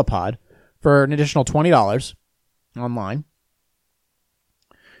 GorillaPod, for an additional $20 online.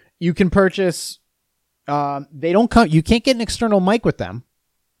 You can purchase, you can't get an external mic with them,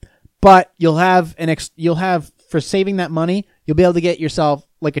 but you'll have for saving that money, you'll be able to get yourself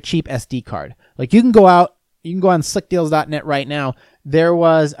like a cheap SD card. Like you can go on slickdeals.net right now. There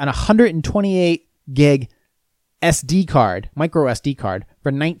was an 128 gig SD card, micro SD card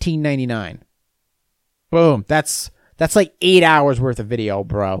for $19.99. Boom. That's like 8 hours worth of video,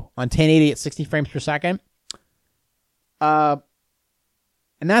 bro. On 1080 at 60 frames per second. And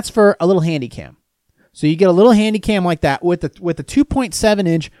that's for a little handy cam. So you get a little handy cam like that with the 2.7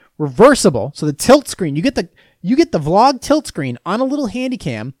 inch reversible. So the tilt screen, you get the vlog tilt screen on a little handy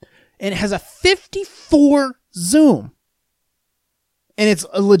cam, and it has a 54 zoom. And it's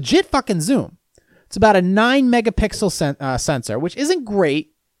a legit fucking zoom. It's about a 9 megapixel sensor, which isn't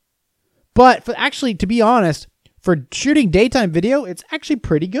great. But to be honest, for shooting daytime video, it's actually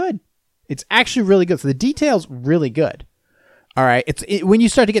pretty good. It's actually really good. So the detail's really good. All right. When you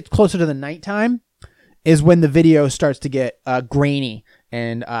start to get closer to the nighttime is when the video starts to get grainy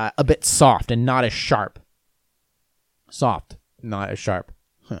and a bit soft and not as sharp. Soft, not as sharp.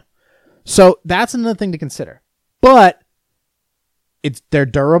 Huh. So that's another thing to consider. But they're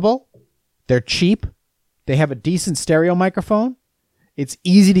durable. They're cheap. They have a decent stereo microphone. It's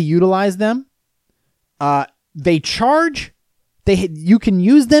easy to utilize them. They charge. You can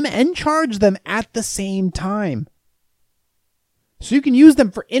use them and charge them at the same time. So you can use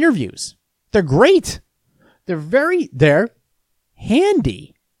them for interviews. They're great. They're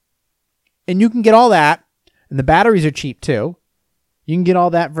handy. And you can get all that, and the batteries are cheap too. You can get all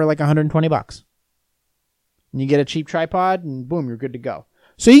that for like $120. And you get a cheap tripod, and boom, you're good to go.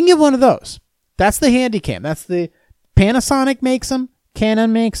 So you can get one of those. That's the Handycam. That's the Panasonic makes them,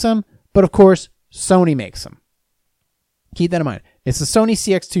 Canon makes them, but of course, Sony makes them. Keep that in mind. It's the Sony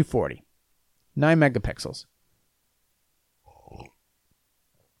CX240, 9 megapixels.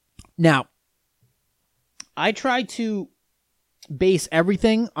 Now, I try to base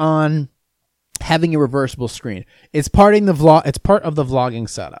everything on having a reversible screen. It's part of the vlogging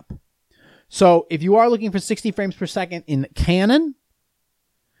setup. So if you are looking for 60 frames per second in Canon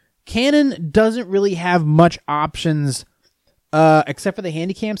doesn't really have much options except for the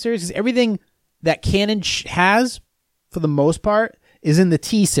Handycam series, because everything that Canon has, for the most part, is in the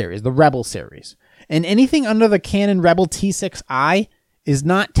T series, the Rebel series. And anything under the Canon Rebel T6i is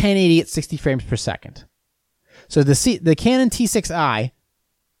not 1080 at 60 frames per second. So the Canon T6i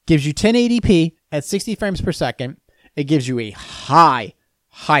gives you 1080p at 60 frames per second. It gives you a high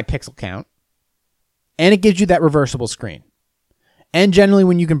pixel count. And it gives you that reversible screen. And generally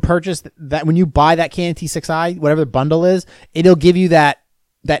when you can purchase that, when you buy that Canon T6i, whatever the bundle is, it'll give you that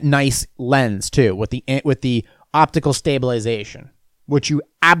nice lens too with the optical stabilization, which you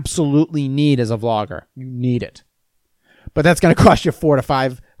absolutely need as a vlogger. You need it. But that's going to cost you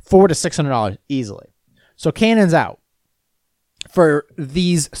 $400 to $600 easily. So Canon's out for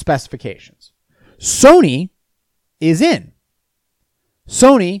these specifications. Sony is in.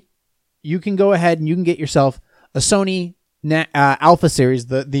 Sony, you can go ahead and you can get yourself a Sony Alpha series.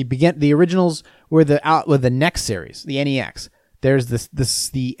 The originals were the Next series, the NEX. There's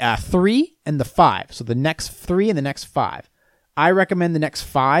the 3 and the 5. So the Next 3 and the Next 5. I recommend the Next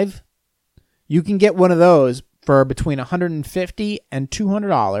 5. You can get one of those for between $150 and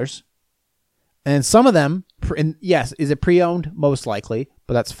 $200. And some of them, yes, is it pre-owned? Most likely,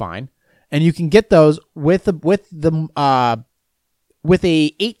 but that's fine. And you can get those with a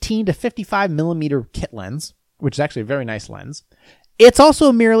 18 to 55 millimeter kit lens, which is actually a very nice lens. It's also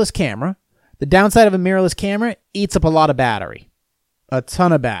a mirrorless camera. The downside of a mirrorless camera, eats up a lot of battery. A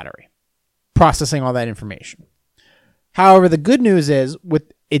ton of battery. Processing all that information. However, the good news is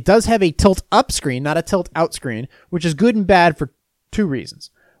it does have a tilt up screen, not a tilt out screen, which is good and bad for two reasons.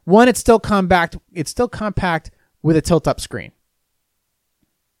 One, it's still compact. It's still compact with a tilt up screen.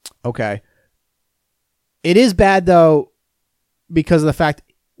 Okay. It is bad though because of the fact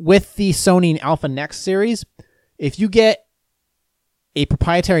with the Sony Alpha Next series, if you get a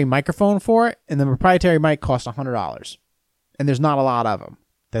proprietary microphone for it, and the proprietary mic costs $100, and there's not a lot of them.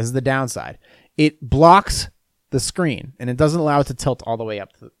 This is the downside. It blocks the screen, and it doesn't allow it to tilt all the way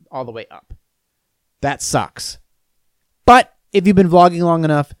up. That sucks. But if you've been vlogging long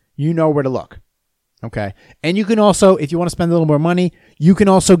enough, you know where to look. Okay, and you can also, if you want to spend a little more money, you can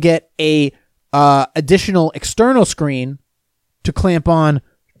also get a additional external screen to clamp on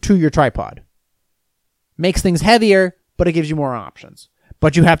to your tripod. Makes things heavier, but it gives you more options.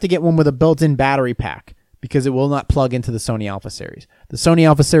 But you have to get one with a built-in battery pack because it will not plug into the Sony Alpha series. The Sony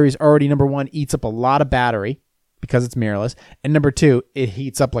Alpha series already, number one, eats up a lot of battery because it's mirrorless, and number two, it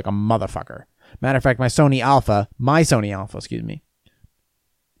heats up like a motherfucker. Matter of fact, my Sony Alpha,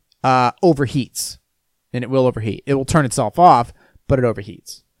 overheats. And it will overheat. It will turn itself off, but it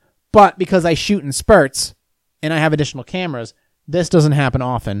overheats. But because I shoot in spurts and I have additional cameras, this doesn't happen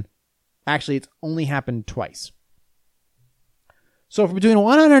often. Actually, it's only happened twice. So for between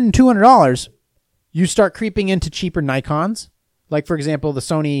 $100 and $200, you start creeping into cheaper Nikons. Like, for example, the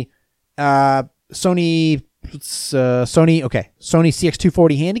Sony CX240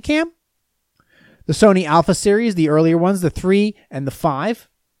 Handycam. The Sony Alpha series, the earlier ones, the 3 and the 5.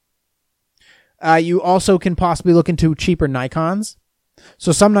 You also can possibly look into cheaper Nikons.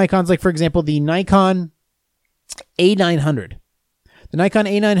 So some Nikons, like for example, the Nikon A900. The Nikon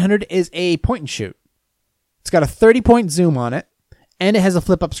A900 is a point and shoot. It's got a 30-point zoom on it, and it has a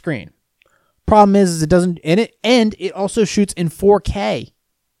flip-up screen. Problem is it doesn't, and it also shoots in 4K.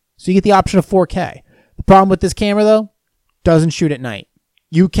 So you get the option of 4K. The problem with this camera, though, doesn't shoot at night.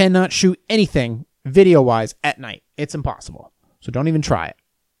 You cannot shoot anything video-wise at night. It's impossible. So don't even try it.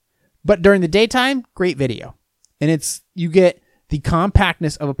 But during the daytime, great video. And you get the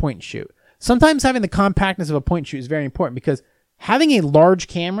compactness of a point and shoot. Sometimes having the compactness of a point and shoot is very important because having a large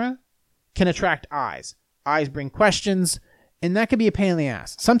camera can attract eyes. Eyes bring questions, and that can be a pain in the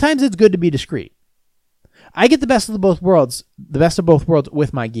ass. Sometimes it's good to be discreet. I get the best of both worlds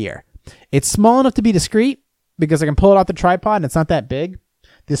with my gear. It's small enough to be discreet because I can pull it off the tripod and it's not that big.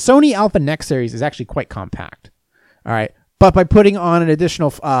 The Sony Alpha Next series is actually quite compact. All right. But by putting on an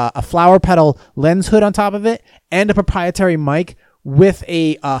additional a flower petal lens hood on top of it and a proprietary mic with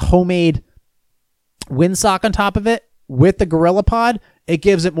a homemade windsock on top of it with the Gorilla Pod, it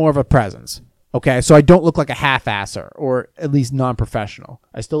gives it more of a presence. Okay, so I don't look like a half-asser, or at least non-professional.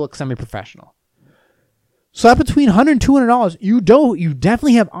 I still look semi-professional. So at between $100 and $200, you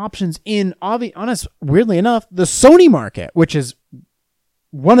definitely have options in, honest, weirdly enough, the Sony market, which is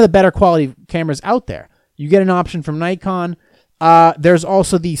one of the better quality cameras out there. You get an option from Nikon. There's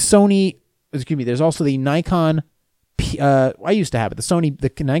also the there's also the Nikon, I used to have it,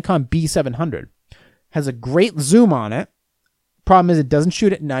 the Nikon B700. Has a great zoom on it. Problem is it doesn't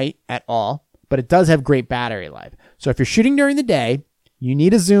shoot at night at all, but it does have great battery life. So if you're shooting during the day, you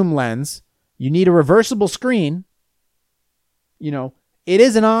need a zoom lens, you need a reversible screen, it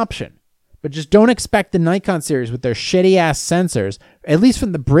is an option. But just don't expect the Nikon series with their shitty-ass sensors, at least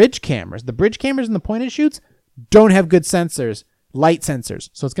from the bridge cameras. The bridge cameras and the point-and-shoots don't have good sensors, light sensors.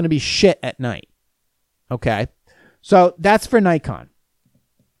 So it's going to be shit at night. Okay? So that's for Nikon.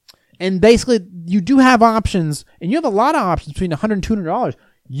 And basically, you do have options, and you have a lot of options between $100 and $200.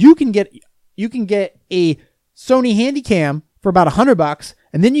 You can get a Sony Handycam for about $100,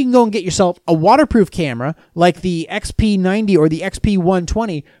 and then you can go and get yourself a waterproof camera like the XP90 or the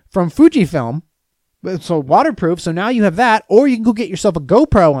XP120 from Fujifilm. So waterproof, so now you have that, or you can go get yourself a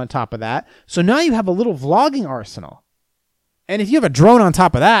GoPro on top of that. So now you have a little vlogging arsenal. And if you have a drone on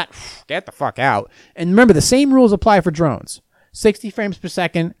top of that, get the fuck out. And remember, the same rules apply for drones. 60 frames per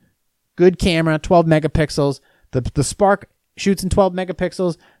second, good camera, 12 megapixels. The Spark shoots in 12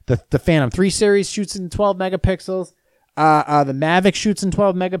 megapixels. The Phantom 3 series shoots in 12 megapixels. The Mavic shoots in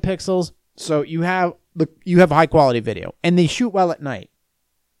 12 megapixels. So you have high quality video, and they shoot well at night.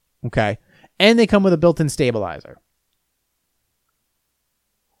 Okay, and they come with a built-in stabilizer.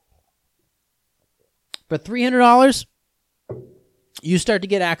 For $300, you start to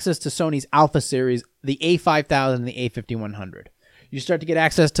get access to Sony's Alpha series, the A5000 and the A5100. You start to get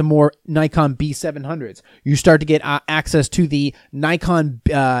access to more Nikon B700s. You start to get access to the Nikon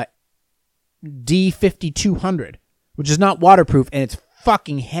D5200, which is not waterproof, and it's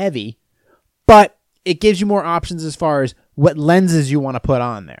fucking heavy, but it gives you more options as far as what lenses you want to put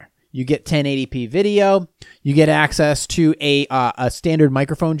on there. You get 1080p video. You get access to a standard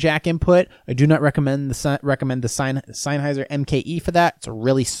microphone jack input. I do not recommend the Sennheiser MKE for that. It's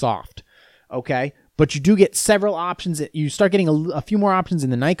really soft. Okay, but you do get several options. You start getting a few more options in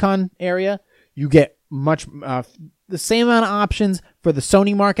the Nikon area. You get much the same amount of options for the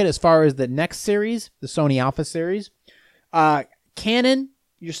Sony market as far as the next series, the Sony Alpha series. Canon,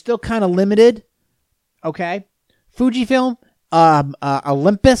 you're still kind of limited. Okay, Fujifilm.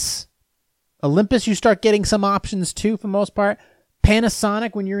 Olympus, you start getting some options too for the most part.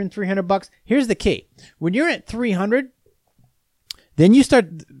 Panasonic, when you're in $300, here's the key. When you're at $300, then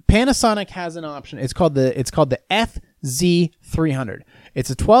Panasonic has an option. It's called the FZ300. It's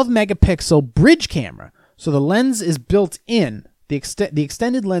a 12 megapixel bridge camera. So the lens is built in. The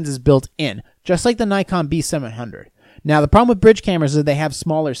extended lens is built in, just like the Nikon B700. Now, the problem with bridge cameras is they have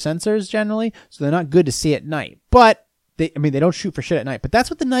smaller sensors generally, so they're not good to see at night. But they don't shoot for shit at night, but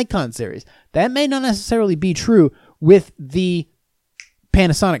that's with the Nikon series. That may not necessarily be true with the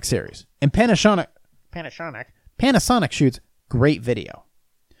Panasonic series. And Panasonic shoots great video.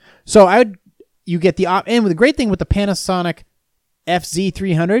 So you get and the great thing with the Panasonic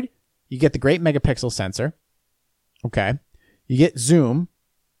FZ300, you get the great megapixel sensor. Okay. You get zoom.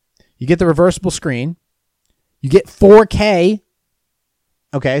 You get the reversible screen. You get 4K.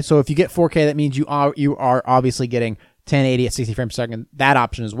 Okay, so if you get 4K, that means you are obviously getting 1080 at 60 frames per second, that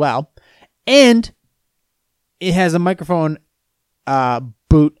option as well. And it has a microphone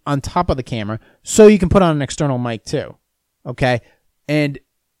boot on top of the camera, so you can put on an external mic too. Okay? And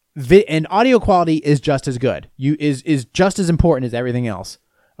audio quality is just as good. Is just as important as everything else.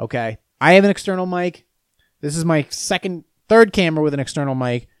 Okay? I have an external mic. This is my third camera with an external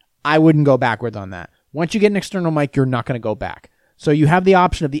mic. I wouldn't go backwards on that. Once you get an external mic, you're not going to go back. So you have the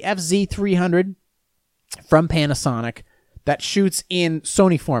option of the FZ300 from Panasonic that shoots in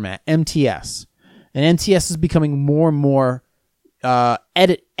Sony format, MTS. And MTS is becoming more and more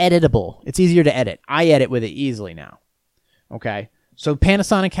editable. It's easier to edit. I edit with it easily now. Okay? So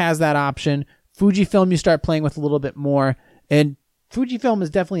Panasonic has that option. Fujifilm you start playing with a little bit more. And Fujifilm is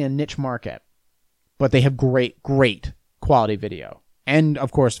definitely a niche market. But they have great, great quality video. And,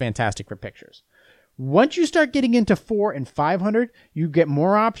 of course, fantastic for pictures. Once you start getting into 400 and 500, you get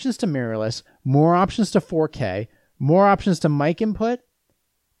more options to mirrorless, more options to 4K, more options to mic input,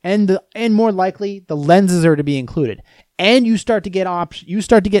 and more likely the lenses are to be included. And you start to get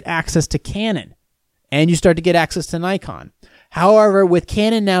access to Canon, and you start to get access to Nikon. However, with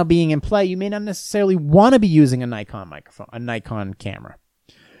Canon now being in play, you may not necessarily want to be using a Nikon microphone, a Nikon camera.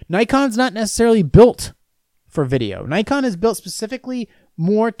 Nikon's not necessarily built for video. Nikon is built specifically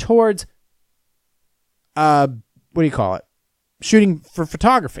more towards, shooting for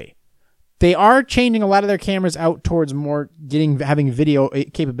photography. They are changing a lot of their cameras out towards more having video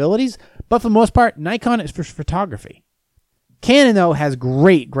capabilities, but for the most part, Nikon is for photography. Canon, though, has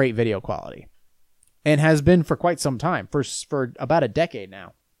great video quality and has been for quite some time, for about a decade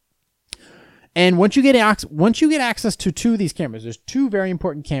now. And once you get access to two of these cameras, there's two very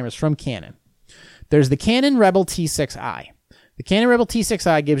important cameras from Canon. There's the Canon Rebel T6i. The Canon Rebel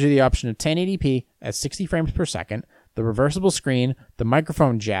T6i gives you the option of 1080p at 60 frames per second, the reversible screen, the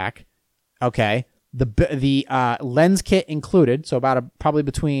microphone jack, okay, the lens kit included, so probably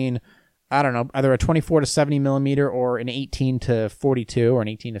between, I don't know, either a 24 to 70 millimeter or an 18 to 42 or an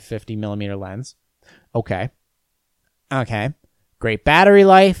 18 to 50 millimeter lens. Okay. Great battery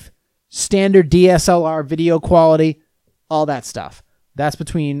life, standard DSLR video quality, all that stuff. That's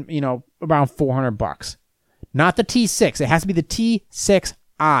between, around $400. Not the T6. It has to be the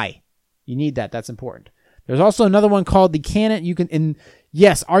T6i. You need that. That's important. There's also another one called the Canon.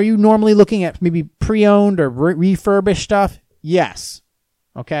 Yes, are you normally looking at maybe pre-owned or refurbished stuff? Yes.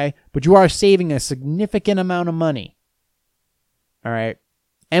 Okay? But you are saving a significant amount of money. All right?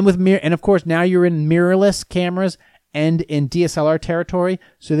 And of course, now you're in mirrorless cameras and in DSLR territory,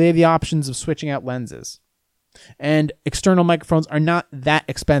 so they have the options of switching out lenses. And external microphones are not that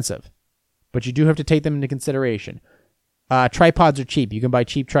expensive, but you do have to take them into consideration. Tripods are cheap. You can buy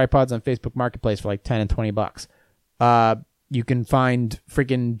cheap tripods on Facebook Marketplace for like $10 and $20. You can find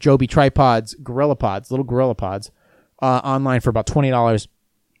freaking Joby tripods, little Gorilla Pods, online for about $20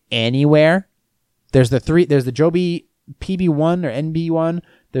 anywhere. There's the Joby PB1 or NB1.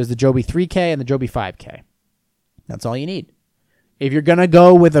 There's the Joby 3K and the Joby 5K. That's all you need. If you're going to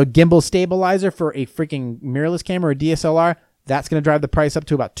go with a gimbal stabilizer for a freaking mirrorless camera or DSLR, that's going to drive the price up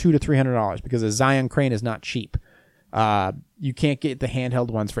to about $200 to $300 because a Zion crane is not cheap. You can't get the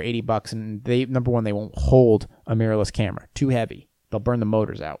handheld ones for $80, and number one, they won't hold a mirrorless camera. Too heavy. They'll burn the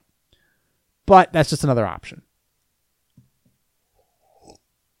motors out. But that's just another option.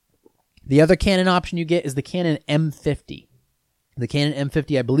 The other Canon option you get is the Canon M50. The Canon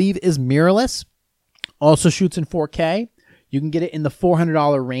M50, I believe, is mirrorless. Also shoots in 4K. You can get it in the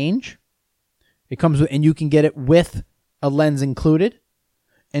 $400 range. It comes with, and you can get it with a lens included.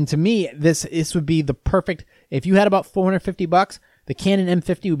 And to me, this would be the perfect. If you had about $450, the Canon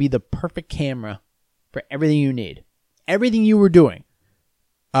M50 would be the perfect camera for everything you need. Everything you were doing.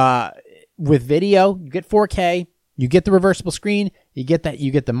 With video, you get 4K. You get the reversible screen. You get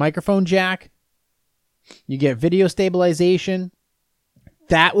the microphone jack. You get video stabilization.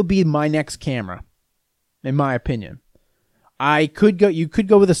 That would be my next camera, in my opinion. You could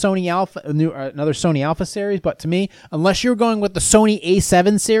go with a Sony Alpha, another Sony Alpha series, but to me, unless you're going with the Sony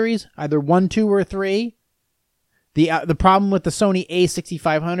A7 series, either 1, 2, or 3, the problem with the Sony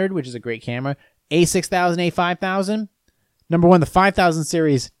A6500, which is a great camera, A6000, A5000, number one, the 5000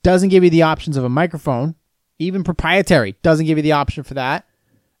 series doesn't give you the options of a microphone, even proprietary doesn't give you the option for that,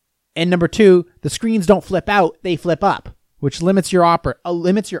 and number two, the screens don't flip out, they flip up, which limits your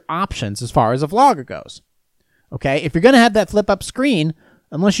options as far as a vlogger goes. Okay, if you're going to have that flip-up screen,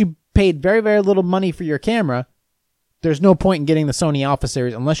 unless you paid very, very little money for your camera, there's no point in getting the Sony Alpha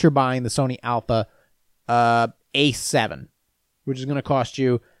series unless you're buying the Sony Alpha A7, which is going to cost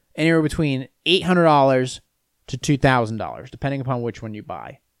you anywhere between $800 to $2,000, depending upon which one you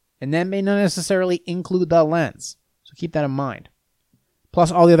buy. And that may not necessarily include the lens, so keep that in mind.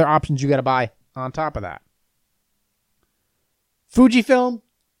 Plus all the other options you got to buy on top of that. Fujifilm,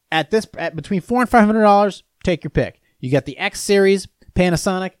 at between $400 and $500, take your pick. You get the X series,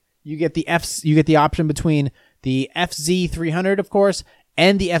 Panasonic. You get the option between the FZ300, of course,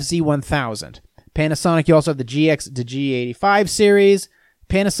 and the FZ1000. Panasonic, you also have the GX to G85 series.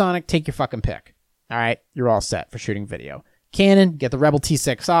 Panasonic, take your fucking pick. All right, you're all set for shooting video. Canon, get the Rebel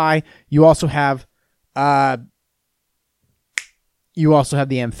T6i. You also have the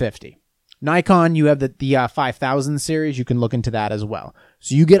M50. Nikon, you have the 5000 series. You can look into that as well.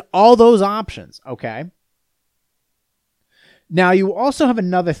 So you get all those options, okay? Now, you also have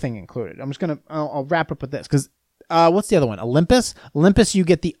another thing included. I'll wrap up with this, because what's the other one? Olympus? Olympus, you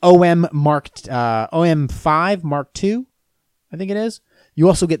get the OM5 Mark II, I think it is. You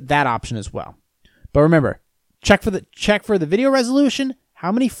also get that option as well. But remember, check for the video resolution,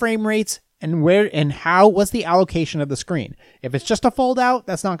 how many frame rates, and what's the allocation of the screen. If it's just a fold out,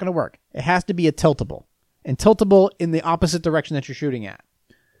 that's not going to work. It has to be a tiltable, and tiltable in the opposite direction that you're shooting at.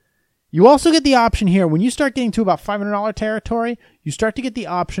 You also get the option here, when you start getting to about $500 territory, you start to get the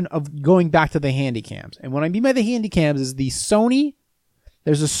option of going back to the Handycams. And what I mean by the Handycams is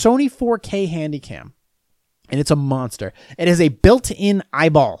there's a Sony 4K Handycam, and it's a monster. It has a built-in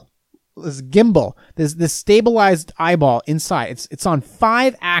eyeball, this gimbal, this stabilized eyeball inside. It's on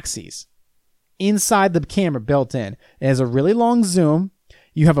 5 axes inside the camera built in. It has a really long zoom.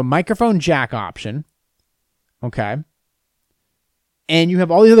 You have a microphone jack option, okay? And you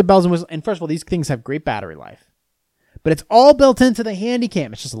have all these other bells and whistles. And first of all, these things have great battery life. But it's all built into the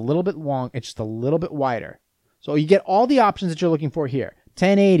Handycam. It's just a little bit long. It's just a little bit wider. So you get all the options that you're looking for here.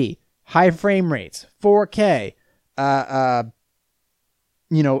 1080, high frame rates, 4K.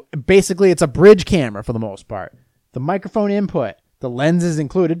 Basically it's a bridge camera for the most part. The microphone input, the lens is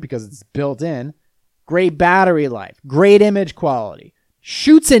included because it's built in. Great battery life, great image quality.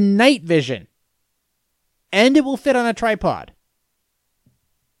 Shoots in night vision. And it will fit on a tripod.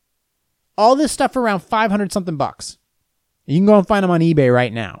 All this stuff for around 500 something bucks. You can go and find them on eBay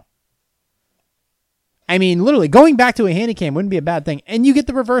right now. I mean, literally, going back to a Handycam wouldn't be a bad thing. And you get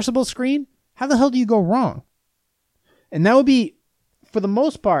the reversible screen. How the hell do you go wrong? And that would be, for the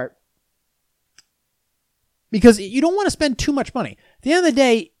most part, because you don't want to spend too much money. At the end of the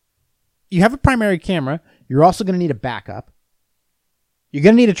day, you have a primary camera. You're also going to need a backup. You're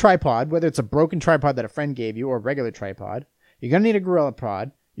going to need a tripod, whether it's a broken tripod that a friend gave you or a regular tripod. You're going to need a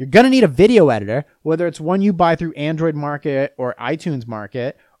GorillaPod. You're going to need a video editor, whether it's one you buy through Android Market or iTunes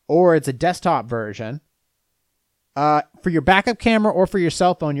Market, or it's a desktop version. For your backup camera or for your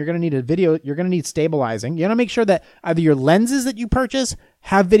cell phone, you're going to need a video. You're going to need stabilizing. You got to make sure that either your lenses that you purchase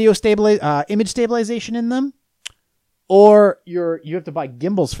have image stabilization in them, or you have to buy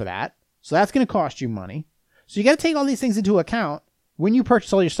gimbals for that. So that's going to cost you money. So you got to take all these things into account when you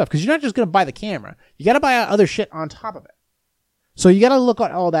purchase all your stuff, because you're not just going to buy the camera. You got to buy other shit on top of it. So you got to look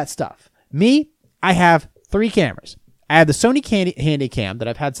at all that stuff. Me, I have 3 cameras. I have the Sony Handycam that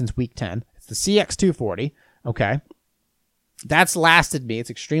I've had since week 10. It's the CX240. Okay. That's lasted me. It's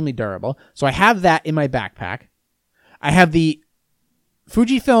extremely durable. So I have that in my backpack. I have the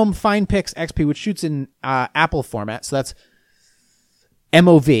Fujifilm FinePix XP, which shoots in Apple format. So that's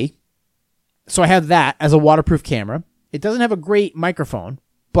MOV. So I have that as a waterproof camera. It doesn't have a great microphone,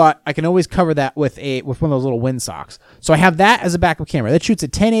 but I can always cover that with one of those little windsocks. So I have that as a backup camera. That shoots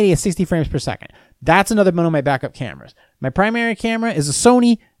at 1080 at 60 frames per second. That's another one of my backup cameras. My primary camera is a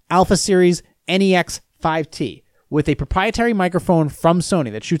Sony Alpha Series NEX 5T with a proprietary microphone from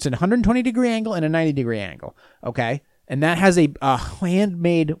Sony that shoots at a 120-degree angle and a 90-degree angle. Okay? And that has a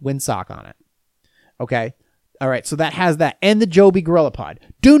handmade windsock on it. Okay? All right, so that has that. And the Joby GorillaPod.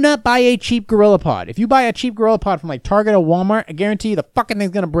 Do not buy a cheap GorillaPod. If you buy a cheap GorillaPod from like Target or Walmart, I guarantee you the fucking thing's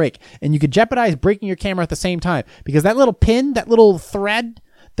going to break. And you could jeopardize breaking your camera at the same time. Because that little pin, that little thread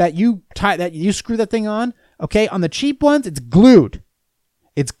that you screw that thing on, okay, on the cheap ones, it's glued.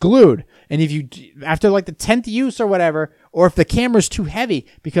 It's glued. And if you, after like the 10th use or whatever, or if the camera's too heavy,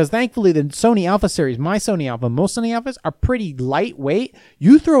 because thankfully the Sony Alpha series, my Sony Alpha, most Sony Alphas are pretty lightweight.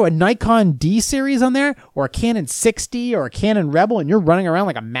 You throw a Nikon D series on there, or a Canon 6D, or a Canon Rebel, and you're running around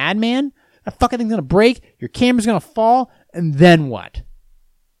like a madman, that fucking thing's gonna break, your camera's gonna fall, and then what?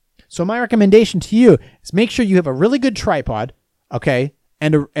 So my recommendation to you is make sure you have a really good tripod, okay,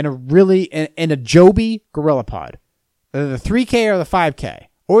 and a Joby GorillaPod. The 3K or the 5K,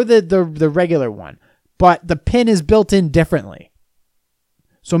 or the regular one, but the pin is built in differently.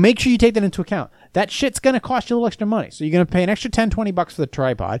 So make sure you take that into account. That shit's going to cost you a little extra money. So you're going to pay an extra $10-$20 for the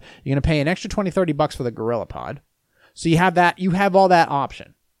tripod. You're going to pay an extra $20-$30 for the GorillaPod. So you have that. You have all that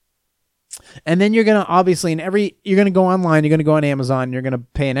option. And then you're going to obviously you're going to go online. You're going to go on Amazon. And you're going to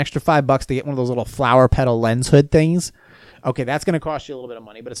pay an extra $5 to get one of those little flower petal lens hood things. Okay, that's going to cost you a little bit of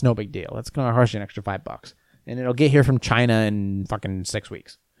money, but it's no big deal. That's going to cost you an extra $5. And it'll get here from China in fucking 6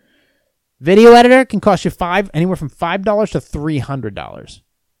 weeks. Video editor can cost you anywhere from $5 to $300.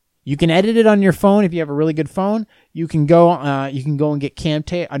 You can edit it on your phone if you have a really good phone. You can go and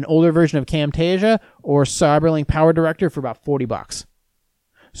get an older version of Camtasia or Cyberlink Power Director for about $40.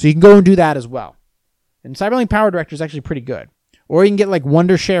 So you can go and do that as well. And Cyberlink Power Director is actually pretty good. Or you can get like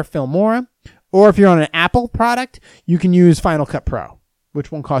Wondershare Filmora. Or if you're on an Apple product, you can use Final Cut Pro,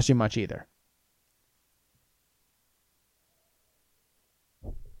 which won't cost you much either.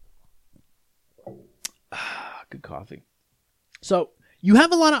 Good coffee. So you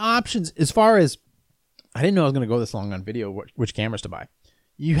have a lot of options as far as, I didn't know I was going to go this long on video, which cameras to buy.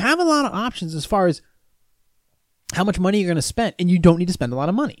 You have a lot of options as far as how much money you're going to spend, and you don't need to spend a lot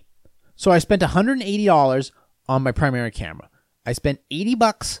of money. So I spent $180 on my primary camera. I spent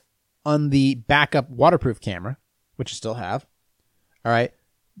 $80 on the backup waterproof camera, which I still have. All right.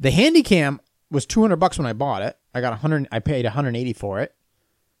 The Handycam was $200 when I bought it. I paid $180 for it,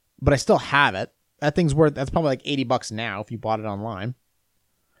 but I still have it. That's probably like $80 now if you bought it online.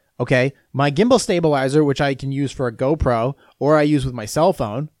 Okay, my gimbal stabilizer, which I can use for a GoPro or I use with my cell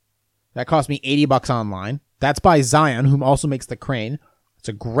phone, that cost me $80 online. That's by Zion, who also makes the crane. It's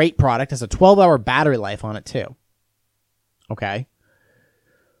a great product. It has a 12-hour battery life on it too. Okay,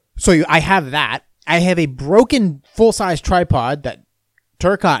 so I have that. I have a broken full-size tripod that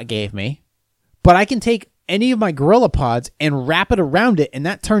Turcotte gave me, but I can take any of my Gorilla Pods and wrap it around it, and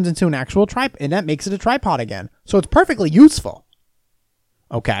that turns into an actual tripod, and that makes it a tripod again. So it's perfectly useful.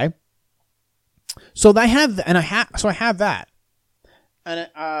 Okay. So I have that, and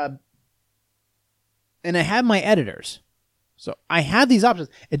I have my editors. So I have these options.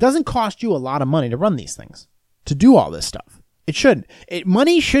 It doesn't cost you a lot of money to run these things, to do all this stuff. It shouldn't.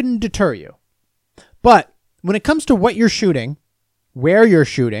 Money shouldn't deter you. But when it comes to what you're shooting, where you're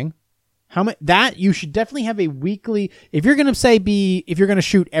shooting, how much that you should definitely have a weekly. If you're gonna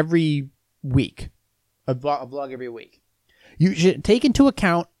shoot every week, a vlog every week, you should take into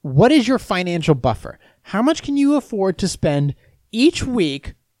account what is your financial buffer. How much can you afford to spend each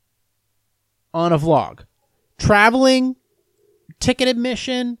week on a vlog? Traveling, ticket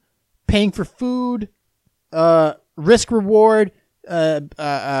admission, paying for food, risk reward,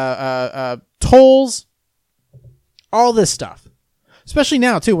 tolls, all this stuff. Especially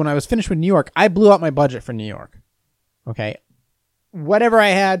now, too, when I was finished with New York, I blew out my budget for New York. Okay? Whatever I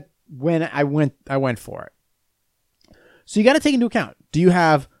had, when I went for it. So you got to take into account, do you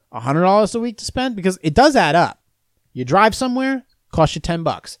have $100 a week to spend? Because it does add up. You drive somewhere, costs you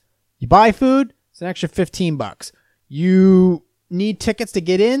 $10. You buy food, it's an extra $15. You need tickets to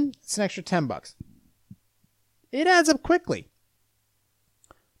get in, it's an extra $10. It adds up quickly.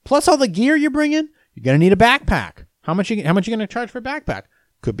 Plus all the gear you're bringing, you're going to need a backpack. How much you going to charge for a backpack?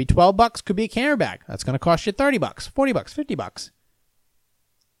 Could be $12, could be a camera bag. That's going to cost you $30, $40, $50.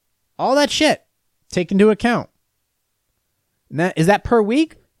 All that shit, take into account. And is that per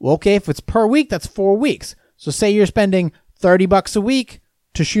week? Well, okay, if it's per week, that's 4 weeks. So say you're spending $30 a week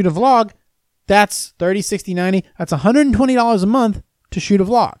to shoot a vlog. That's 30, 60, 90. That's $120 a month to shoot a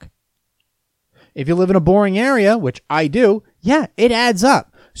vlog. If you live in a boring area, which I do, yeah, it adds up.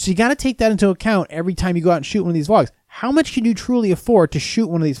 So you got to take that into account every time you go out and shoot one of these vlogs. How much can you truly afford to shoot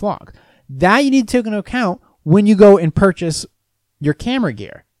one of these vlogs? That you need to take into account when you go and purchase your camera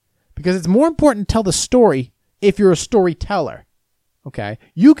gear. Because it's more important to tell the story if you're a storyteller. Okay?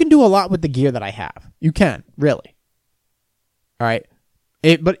 You can do a lot with the gear that I have. You can, really. All right?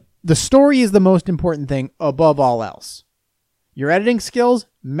 But the story is the most important thing above all else. Your editing skills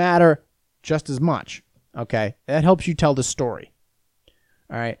matter just as much. Okay? That helps you tell the story.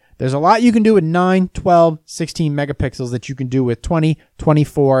 All right. There's a lot you can do with 9, 12, 16 megapixels that you can do with 20,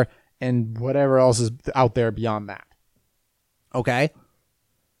 24, and whatever else is out there beyond that. Okay?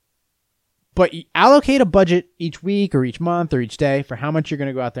 But allocate a budget each week or each month or each day for how much you're going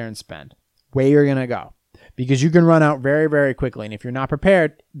to go out there and spend. Where you're going to go. Because you can run out very, very quickly. And if you're not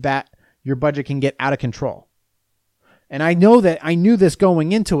prepared, that your budget can get out of control. And I know that I knew this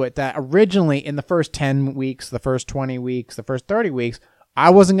going into it, that originally in the first 10 weeks, the first 20 weeks, the first 30 weeks, I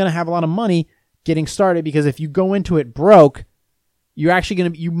wasn't going to have a lot of money getting started, because if you go into it broke, you're actually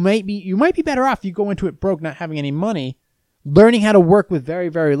going to, you might be better off if you go into it broke, not having any money, learning how to work with very,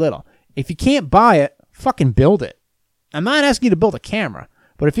 very little. If you can't buy it, fucking build it. I'm not asking you to build a camera,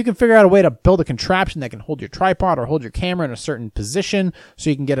 but if you can figure out a way to build a contraption that can hold your tripod or hold your camera in a certain position so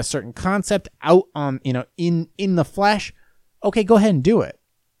you can get a certain concept out on, in the flesh, okay, go ahead and do it.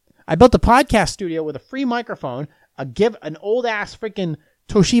 I built a podcast studio with a free microphone, an old ass freaking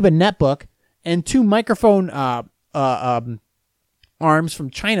Toshiba netbook, and 2 microphone arms from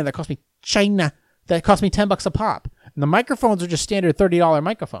China that cost me $10 a pop. And the microphones are just standard $30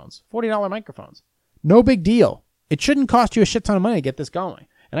 microphones, $40 microphones. No big deal. It shouldn't cost you a shit ton of money to get this going.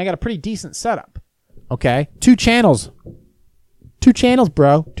 And I got a pretty decent setup. Okay, 2 channels,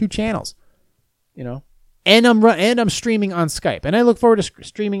 bro, 2 channels. And I'm streaming on Skype, and I look forward to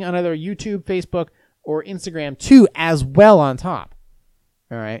streaming on either YouTube, Facebook, or Instagram too, as well on top.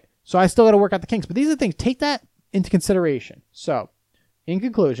 All right. So I still got to work out the kinks, but these are the things. Take that into consideration. So, in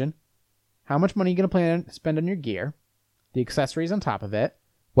conclusion, how much money are you going to plan to spend on your gear? The accessories on top of it.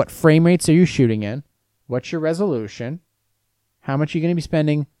 What frame rates are you shooting in? What's your resolution? How much are you going to be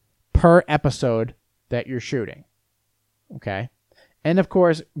spending per episode that you're shooting? Okay. And of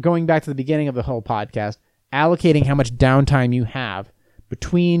course, going back to the beginning of the whole podcast, allocating how much downtime you have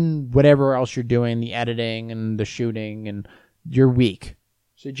between whatever else you're doing, the editing and the shooting and your week,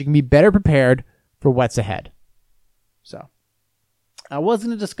 so that you can be better prepared for what's ahead. So, I was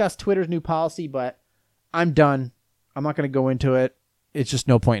going to discuss Twitter's new policy, but I'm done. I'm not going to go into it. It's just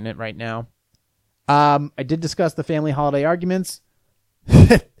no point in it right now. I did discuss the family holiday arguments.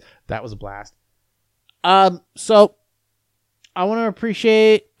 That was a blast. So I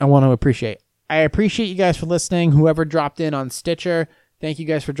appreciate you guys for listening. Whoever dropped in on Stitcher, thank you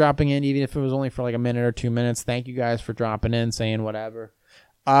guys for dropping in, even if it was only for like a minute or 2 minutes. Thank you guys for dropping in, saying whatever.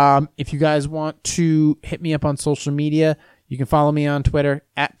 If you guys want to hit me up on social media, you can follow me on Twitter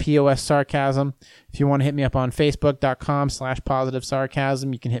at POS Sarcasm. If you want to hit me up on Facebook.com/positive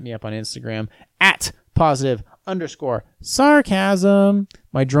sarcasm, you can hit me up on Instagram at @positive_sarcasm.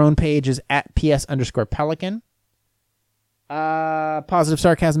 My drone page is at PS_Pelican. Positive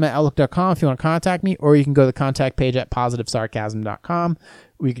Sarcasm at Outlook.com if you want to contact me, or you can go to the contact page at PositiveSarcasm.com.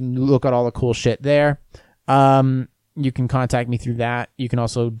 We can look at all the cool shit there. You can contact me through that. You can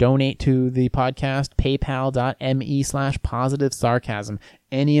also donate to the podcast, paypal.me/positive sarcasm.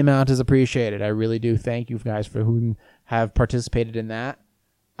 Any amount is appreciated. I really do thank you guys for who have participated in that.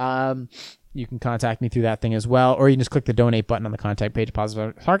 You can contact me through that thing as well, or you can just click the donate button on the contact page,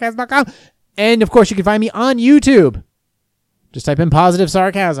 positivesarcasm.com. And of course, you can find me on YouTube. Just type in Positive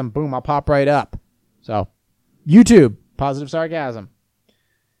Sarcasm. Boom, I'll pop right up. So, YouTube, Positive Sarcasm.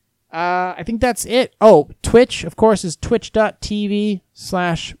 I think that's it. Oh, Twitch, of course, is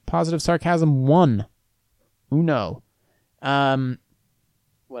twitch.tv/positive sarcasm1. Uno.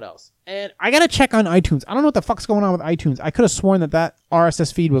 What else? And I gotta check on iTunes. I don't know what the fuck's going on with iTunes. I could have sworn that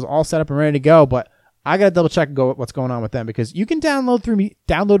RSS feed was all set up and ready to go, but I gotta double check and go what's going on with them, because you can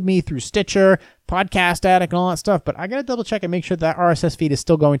download me through Stitcher, Podcast Addict, and all that stuff, but I gotta double check and make sure that RSS feed is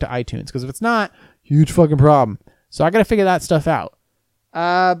still going to iTunes, because if it's not, huge fucking problem. So I gotta figure that stuff out.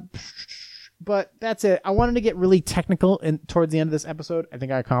 But that's it. I wanted to get really technical towards the end of this episode. I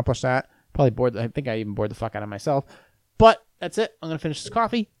think I accomplished that. I think I even bored the fuck out of myself. But that's it. I'm gonna finish this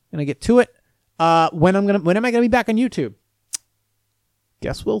coffee. I'm gonna get to it. When am I gonna be back on YouTube?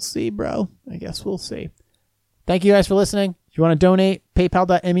 Guess we'll see, bro. I guess we'll see. Thank you guys for listening. If you want to donate,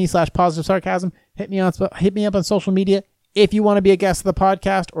 paypal.me/positive sarcasm. Hit me up on social media. If you want to be a guest of the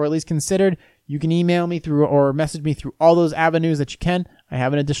podcast, or at least considered, you can email me through or message me through all those avenues that you can. I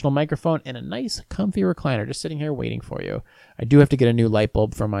have an additional microphone and a nice, comfy recliner just sitting here waiting for you. I do have to get a new light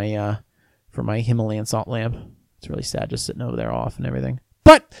bulb for my Himalayan salt lamp. It's really sad just sitting over there off and everything.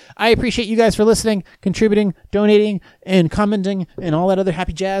 But I appreciate you guys for listening, contributing, donating, and commenting, and all that other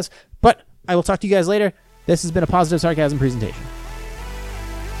happy jazz. But I will talk to you guys later. This has been a Positive Sarcasm presentation.